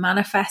do to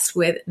manifest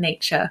with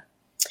nature?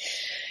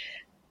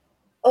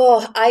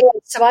 I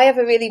have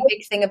a really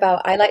big thing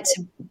about, I like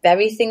to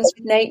bury things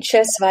with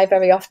nature. So I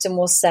very often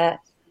will set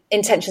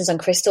intentions on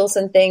crystals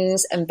and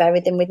things and bury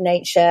them with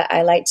nature.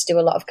 I like to do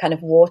a lot of kind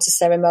of water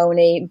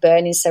ceremony,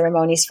 burning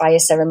ceremonies, fire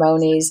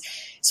ceremonies.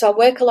 So I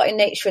work a lot in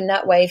nature in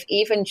that way,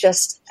 even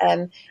just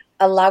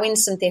allowing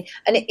something.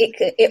 And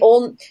it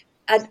all,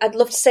 I'd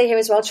love to say here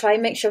as well, try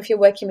and make sure if you're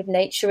working with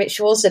nature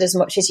rituals that as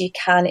much as you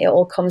can, it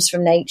all comes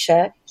from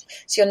nature.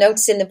 So you'll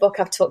notice in the book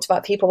I've talked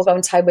about people will go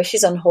and tie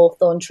wishes on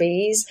hawthorn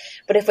trees.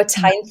 But if we're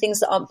tying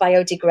things that aren't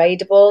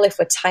biodegradable, if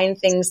we're tying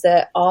things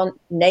that aren't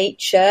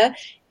nature,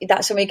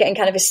 that's when we're getting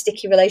kind of a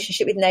sticky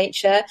relationship with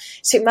nature.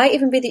 So it might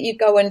even be that you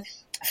go and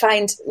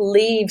find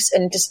leaves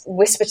and just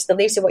whisper to the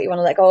leaves of what you want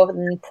to let go of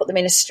and put them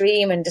in a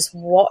stream and just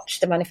watch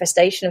the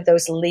manifestation of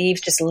those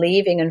leaves just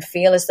leaving and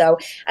feel as though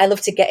I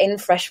love to get in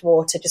fresh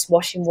water, just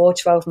washing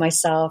water over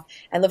myself.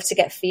 I love to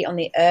get feet on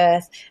the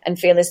earth and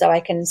feel as though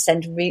I can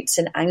send roots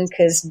and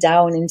anchors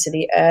down into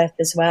the earth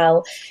as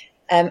well.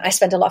 I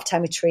spend a lot of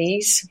time with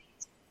trees.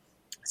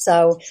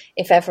 So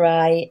if ever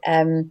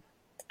I'm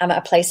at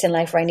a place in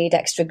life where I need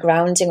extra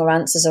grounding or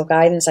answers or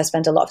guidance, I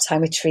spend a lot of time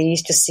with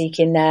trees, just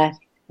seeking their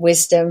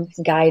wisdom,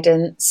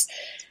 guidance.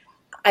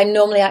 I'm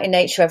normally out in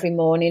nature every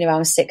morning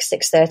around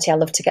 6:30. I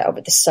love to get up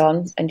with the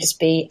sun and just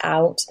be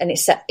out. And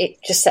it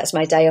just sets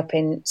my day up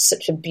in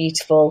such a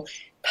beautiful,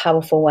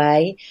 powerful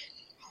way.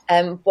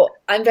 But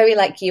I'm very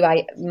like you.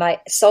 My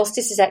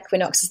solstices,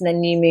 equinoxes, and then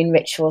new moon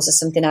rituals are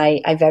something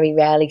I very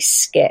rarely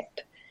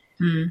skip.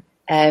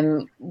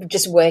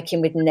 Just working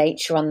with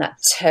nature on that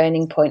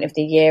turning point of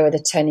the year or the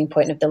turning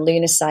point of the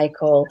lunar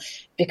cycle,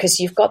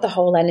 because you've got the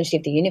whole energy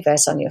of the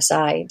universe on your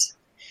side.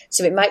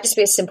 So it might just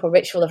be a simple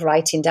ritual of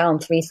writing down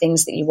 3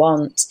 things that you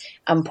want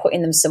and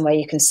putting them somewhere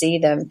you can see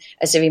them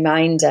as a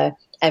reminder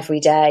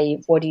every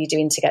day. What are you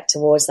doing to get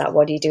towards that?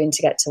 What are you doing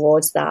to get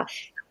towards that?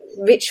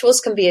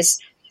 Rituals can be as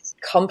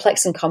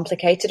complex and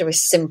complicated or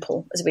as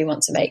simple as we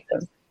want to make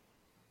them.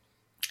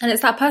 And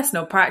it's that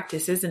personal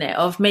practice, isn't it?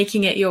 Of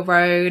making it your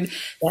own,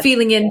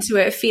 feeling into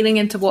it, feeling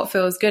into what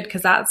feels good,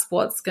 because that's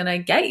what's going to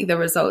get you the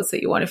results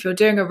that you want. If you're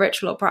doing a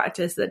ritual or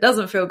practice that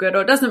doesn't feel good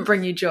or doesn't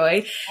bring you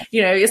joy,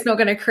 it's not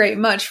going to create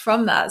much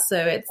from that. So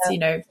it's,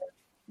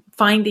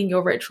 finding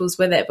your rituals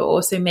with it, but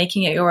also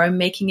making it your own,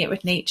 making it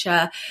with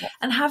nature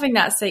and having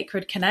that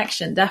sacred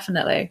connection,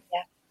 definitely.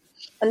 Yeah.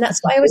 And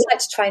that's what I always like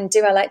to try and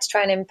do. I like to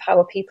try and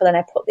empower people. And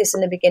I put this in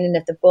the beginning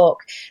of the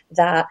book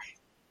that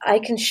I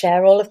can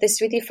share all of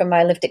this with you from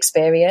my lived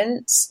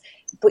experience,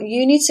 but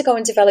you need to go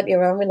and develop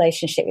your own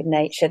relationship with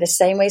nature the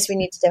same ways we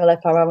need to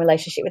develop our own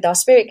relationship with our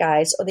spirit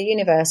guides or the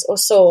universe or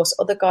source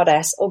or the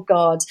goddess or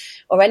God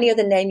or any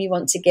other name you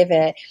want to give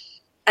it.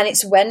 And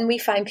it's when we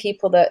find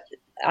people that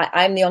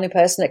I'm the only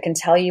person that can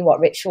tell you what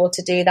ritual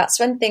to do,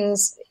 that's when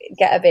things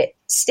get a bit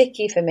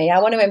sticky for me. I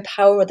want to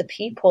empower other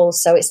people.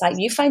 So it's like,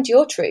 you find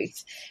your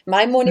truth.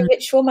 My morning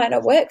ritual might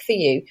not work for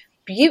you.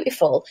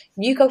 Beautiful.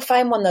 You go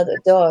find one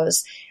that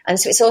does. And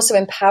so it's also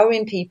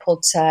empowering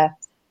people to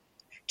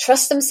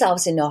trust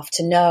themselves enough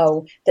to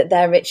know that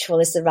their ritual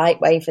is the right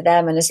way for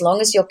them. And as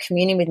long as you're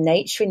communing with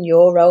nature in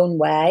your own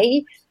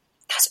way,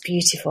 that's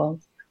beautiful.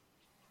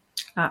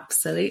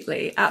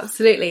 Absolutely.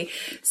 Absolutely.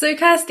 So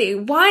Kirsty,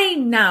 why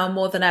now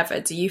more than ever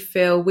do you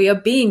feel we are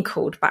being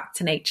called back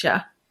to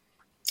nature?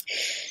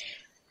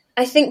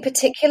 I think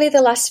particularly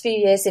the last few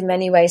years in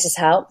many ways has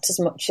helped, as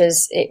much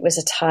as it was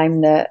a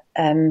time that,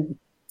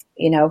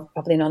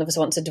 probably none of us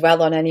want to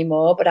dwell on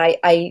anymore. But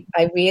I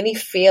really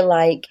feel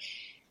like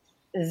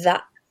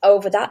that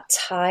over that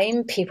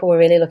time, people were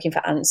really looking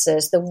for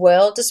answers. The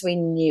world as we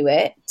knew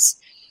it,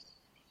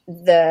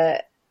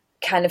 the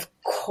kind of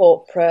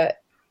corporate,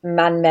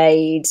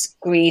 man-made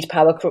greed,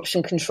 power,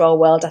 corruption, control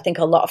world, I think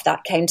a lot of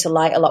that came to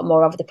light a lot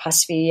more over the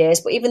past few years.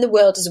 But even the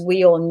world as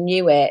we all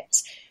knew it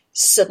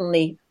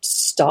suddenly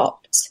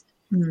stopped.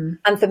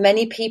 And for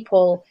many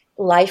people,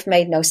 life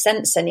made no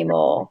sense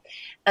anymore.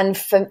 And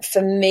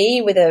for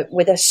me, with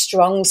a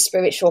strong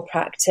spiritual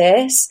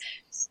practice,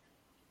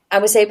 I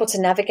was able to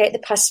navigate the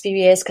past few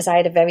years because I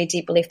had a very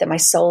deep belief that my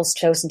soul's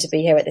chosen to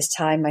be here at this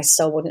time. My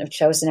soul wouldn't have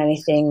chosen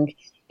anything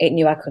it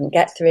knew I couldn't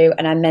get through.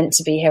 And I'm meant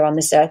to be here on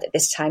this earth at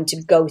this time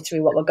to go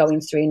through what we're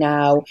going through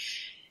now.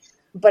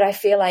 But I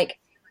feel like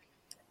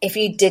if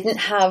you didn't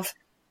have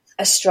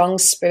a strong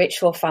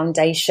spiritual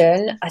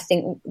foundation, I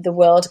think the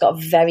world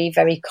got very,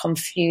 very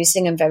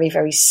confusing and very,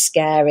 very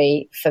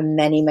scary for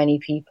many, many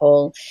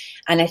people.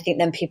 And I think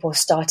then people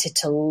started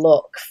to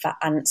look for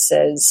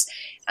answers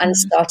and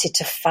started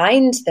to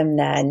find them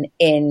then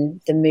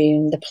in the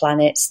moon, the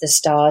planets, the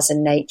stars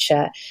and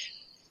nature.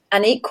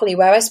 And equally,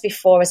 whereas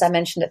before, as I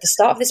mentioned at the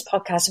start of this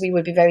podcast, we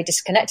would be very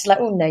disconnected, like,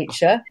 oh,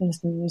 nature,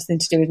 nothing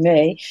to do with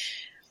me.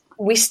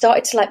 We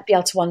started to be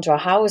able to wander our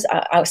house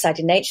outside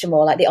in nature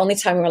more. Like the only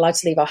time we were allowed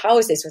to leave our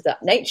houses was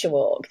that nature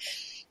walk.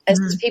 As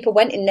people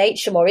went in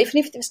nature more, even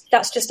if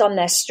that's just on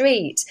their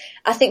street,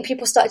 I think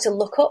people started to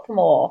look up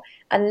more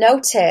and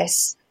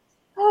notice,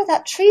 oh,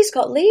 that tree's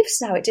got leaves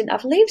now. It didn't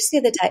have leaves the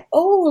other day.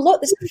 Oh, look,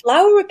 there's a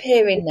flower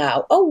appearing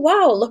now. Oh,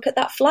 wow, look at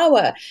that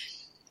flower.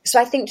 So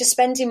I think just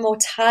spending more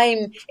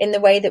time in the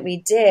way that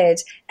we did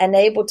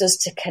enabled us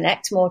to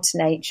connect more to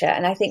nature.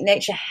 And I think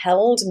nature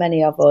held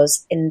many of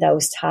us in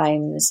those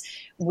times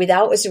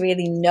without us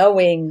really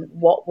knowing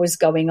what was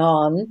going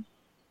on.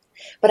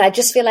 But I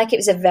just feel like it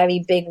was a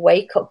very big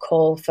wake-up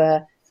call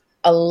for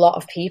a lot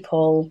of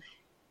people.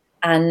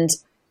 And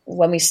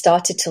when we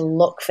started to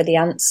look for the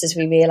answers,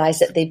 we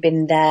realized that they've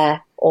been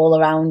there all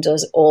around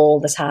us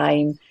all the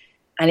time.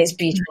 And it's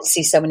beautiful to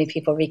see so many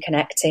people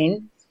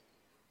reconnecting.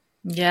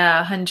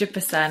 Yeah,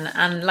 100%.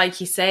 And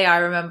like you say, I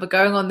remember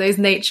going on those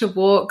nature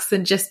walks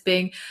and just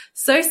being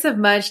so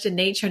submerged in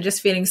nature and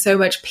just feeling so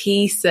much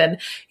peace. And,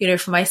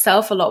 for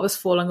myself, a lot was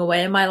falling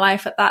away in my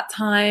life at that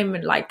time,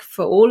 and like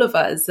for all of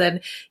us.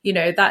 And,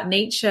 that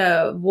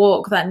nature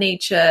walk, that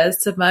nature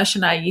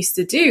submersion I used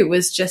to do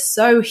was just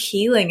so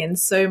healing in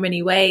so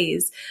many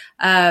ways.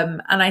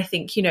 And I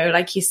think,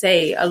 like you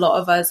say, a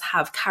lot of us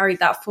have carried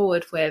that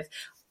forward with,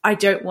 I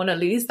don't want to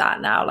lose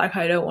that now. Like,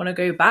 I don't want to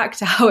go back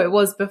to how it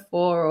was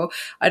before, or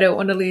I don't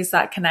want to lose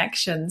that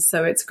connection.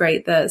 So it's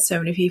great that so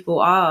many people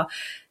are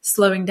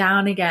slowing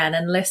down again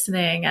and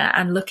listening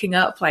and looking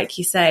up, like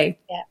you say.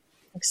 Yeah,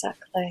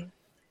 exactly.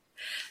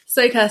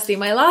 So Kirsty,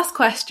 my last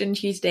question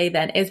to you today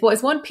then is, what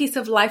is one piece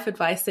of life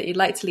advice that you'd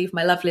like to leave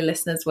my lovely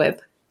listeners with?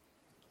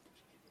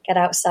 Get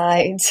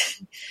outside.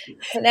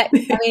 Connect.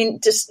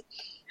 Just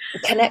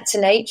connect to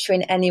nature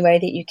in any way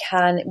that you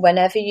can.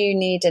 Whenever you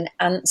need an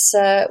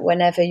answer,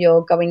 whenever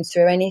you're going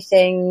through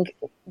anything,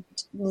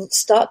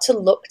 start to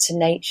look to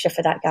nature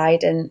for that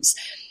guidance.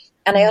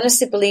 And I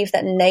honestly believe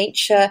that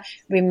nature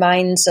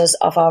reminds us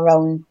of our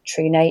own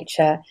true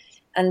nature.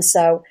 And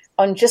so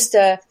on just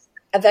a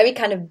very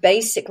kind of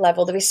basic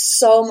level, there is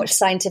so much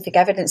scientific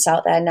evidence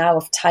out there now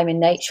of time in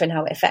nature and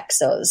how it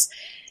affects us.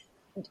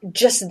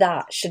 Just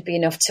that should be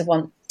enough to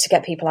want to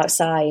get people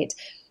outside.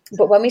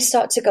 But when we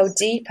start to go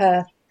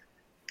deeper,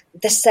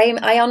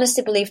 I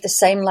honestly believe the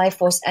same life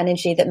force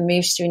energy that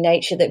moves through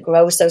nature, that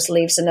grows those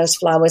leaves and those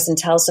flowers and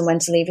tells them when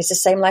to leave, is the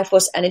same life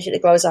force energy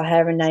that grows our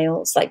hair and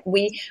nails. Like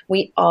we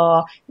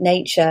are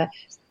nature.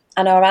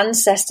 And our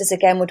ancestors,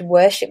 again, would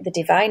worship the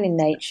divine in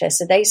nature.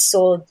 So they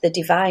saw the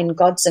divine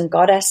gods and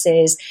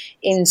goddesses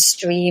in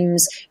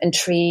streams and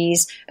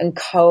trees and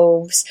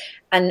coves.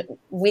 And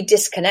we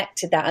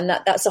disconnected that. And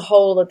that's a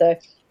whole other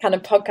kind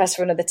of podcast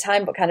for another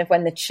time. But kind of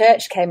when the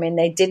church came in,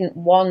 they didn't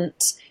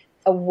want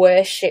a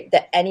worship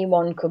that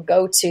anyone could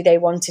go to. They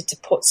wanted to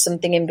put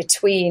something in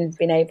between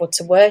being able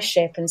to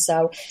worship. And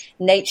so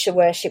nature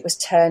worship was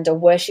turned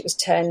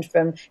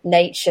from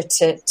nature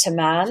to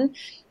man.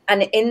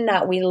 And in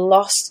that, we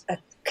lost a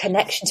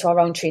connection to our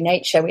own true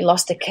nature. We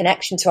lost a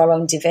connection to our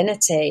own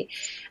divinity.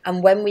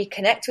 And when we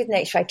connect with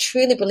nature, I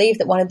truly believe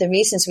that one of the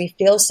reasons we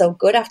feel so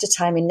good after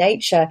time in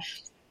nature,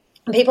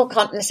 and people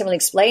can't necessarily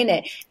explain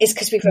it, is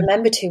because we've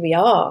remembered who we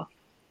are.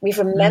 We've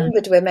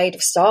remembered we're made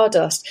of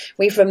stardust.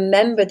 We've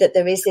remembered that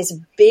there is this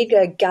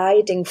bigger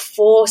guiding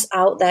force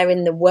out there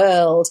in the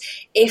world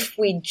if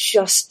we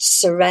just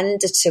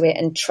surrender to it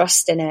and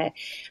trust in it.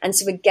 And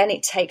so again,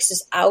 it takes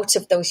us out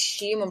of those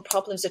human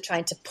problems of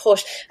trying to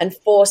push and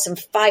force and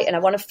fight. And I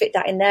want to fit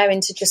that in there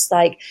into just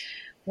like,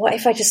 what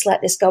if I just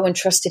let this go and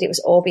trusted it was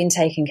all being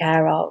taken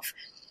care of?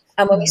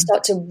 And when we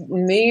start to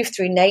move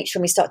through nature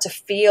and we start to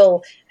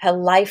feel her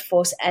life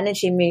force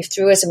energy move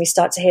through us, and we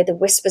start to hear the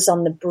whispers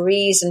on the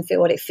breeze and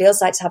feel what it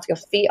feels like to have your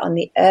feet on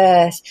the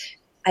earth,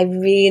 I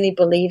really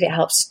believe it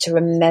helps us to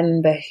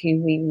remember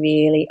who we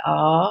really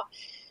are.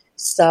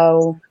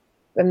 So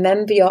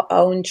remember your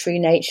own true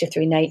nature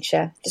through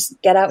nature.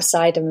 Just get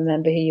outside and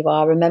remember who you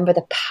are. Remember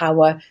the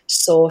power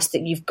source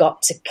that you've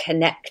got to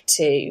connect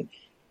to.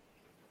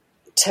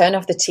 Turn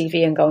off the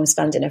TV and go and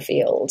stand in a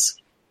field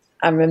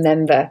and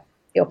remember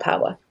your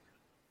power.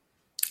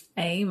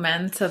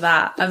 Amen to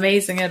that.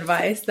 Amazing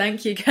advice.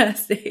 Thank you,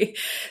 Kirsty.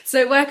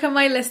 So where can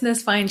my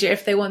listeners find you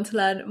if they want to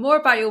learn more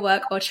about your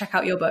work or check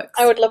out your books?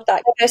 I would love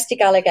that. Kirsty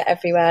Gallagher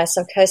everywhere.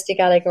 So Kirsty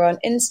Gallagher on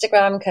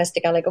Instagram, Kirsty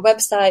Gallagher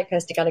website,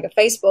 Kirsty Gallagher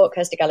Facebook,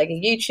 Kirsty Gallagher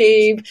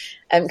YouTube,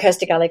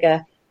 Kirsty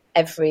Gallagher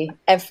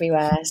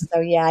everywhere. So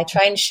yeah, I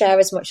try and share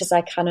as much as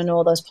I can on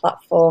all those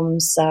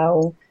platforms.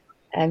 So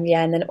and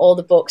then all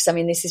the books. I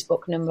mean, this is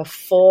book number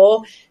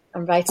 4.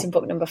 I'm writing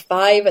book number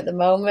 5 at the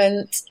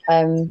moment.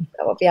 That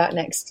will be out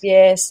next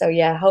year. So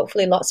yeah,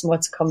 hopefully lots more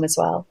to come as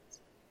well.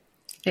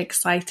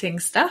 Exciting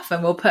stuff.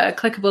 And we'll put a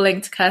clickable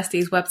link to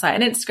Kirsty's website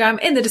and Instagram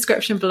in the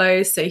description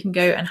below, so you can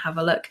go and have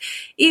a look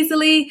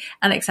easily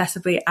and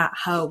accessibly at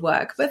her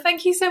work. But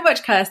thank you so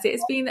much, Kirsty.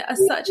 It's been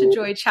such a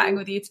joy chatting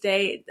with you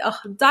today,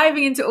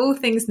 diving into all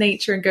things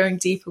nature and going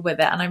deeper with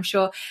it. And I'm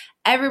sure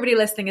everybody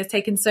listening has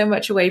taken so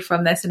much away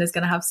from this and is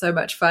going to have so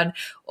much fun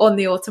on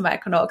the autumn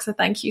equinox. So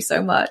thank you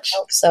so much. I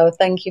hope so.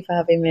 Thank you for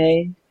having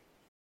me.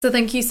 So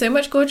thank you so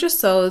much, gorgeous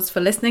souls, for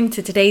listening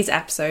to today's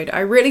episode. I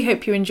really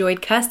hope you enjoyed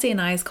Kirsty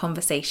and I's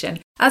conversation.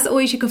 As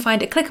always, you can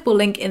find a clickable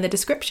link in the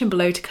description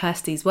below to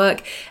Kirsty's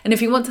work. And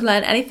if you want to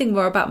learn anything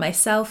more about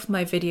myself,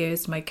 my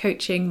videos, my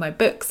coaching, my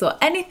books, or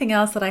anything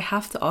else that I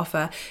have to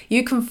offer,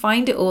 you can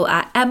find it all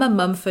at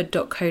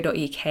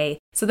emmamumford.co.uk.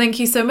 So thank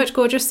you so much,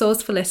 gorgeous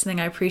souls, for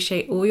listening. I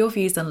appreciate all your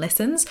views and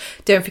listens.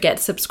 Don't forget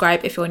to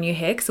subscribe if you're new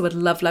here, because I would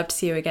love to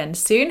see you again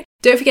soon.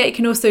 Don't forget you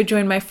can also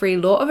join my free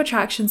Law of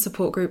Attraction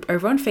support group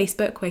over on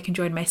Facebook, where you can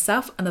join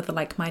myself and other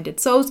like-minded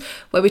souls,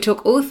 where we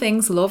talk all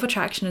things Law of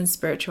Attraction and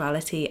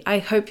spirituality. I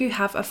hope you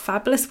have a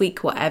fabulous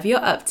week, whatever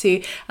you're up to,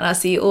 and I'll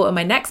see you all in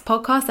my next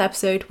podcast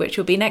episode, which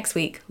will be next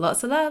week.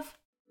 Lots of love.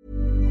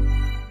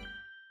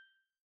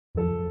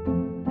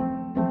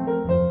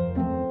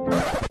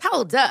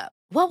 Hold up.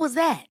 What was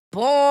that?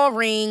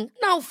 Boring.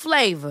 No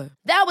flavor.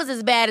 That was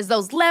as bad as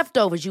those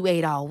leftovers you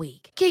ate all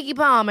week. Keke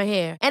Palmer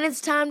here, and it's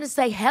time to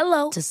say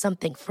hello to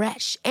something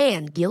fresh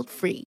and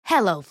guilt-free.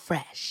 Hello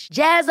Fresh.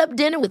 Jazz up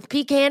dinner with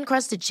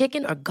pecan-crusted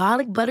chicken or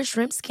garlic butter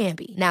shrimp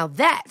scampi. Now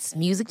that's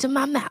music to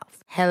my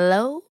mouth.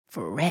 Hello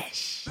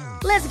Fresh.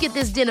 Let's get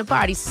this dinner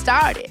party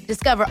started.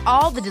 Discover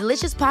all the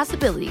delicious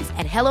possibilities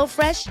at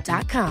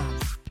HelloFresh.com.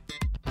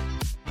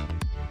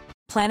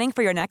 Planning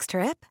for your next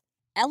trip?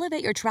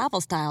 Elevate your travel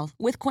style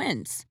with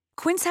Quince.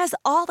 Quince has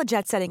all the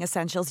jet-setting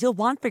essentials you'll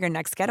want for your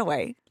next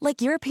getaway,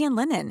 like European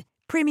linen,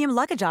 premium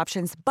luggage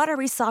options,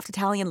 buttery soft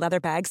Italian leather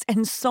bags,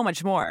 and so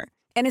much more.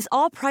 And is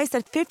all priced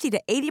at 50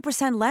 to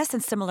 80% less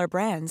than similar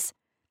brands.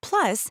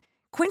 Plus,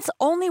 Quince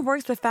only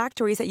works with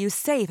factories that use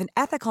safe and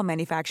ethical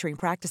manufacturing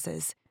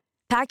practices.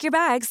 Pack your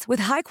bags with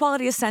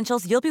high-quality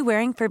essentials you'll be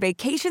wearing for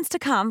vacations to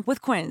come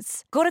with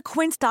Quince. Go to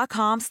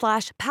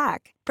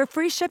quince.com/pack for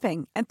free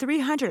shipping and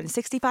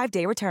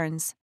 365-day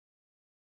returns.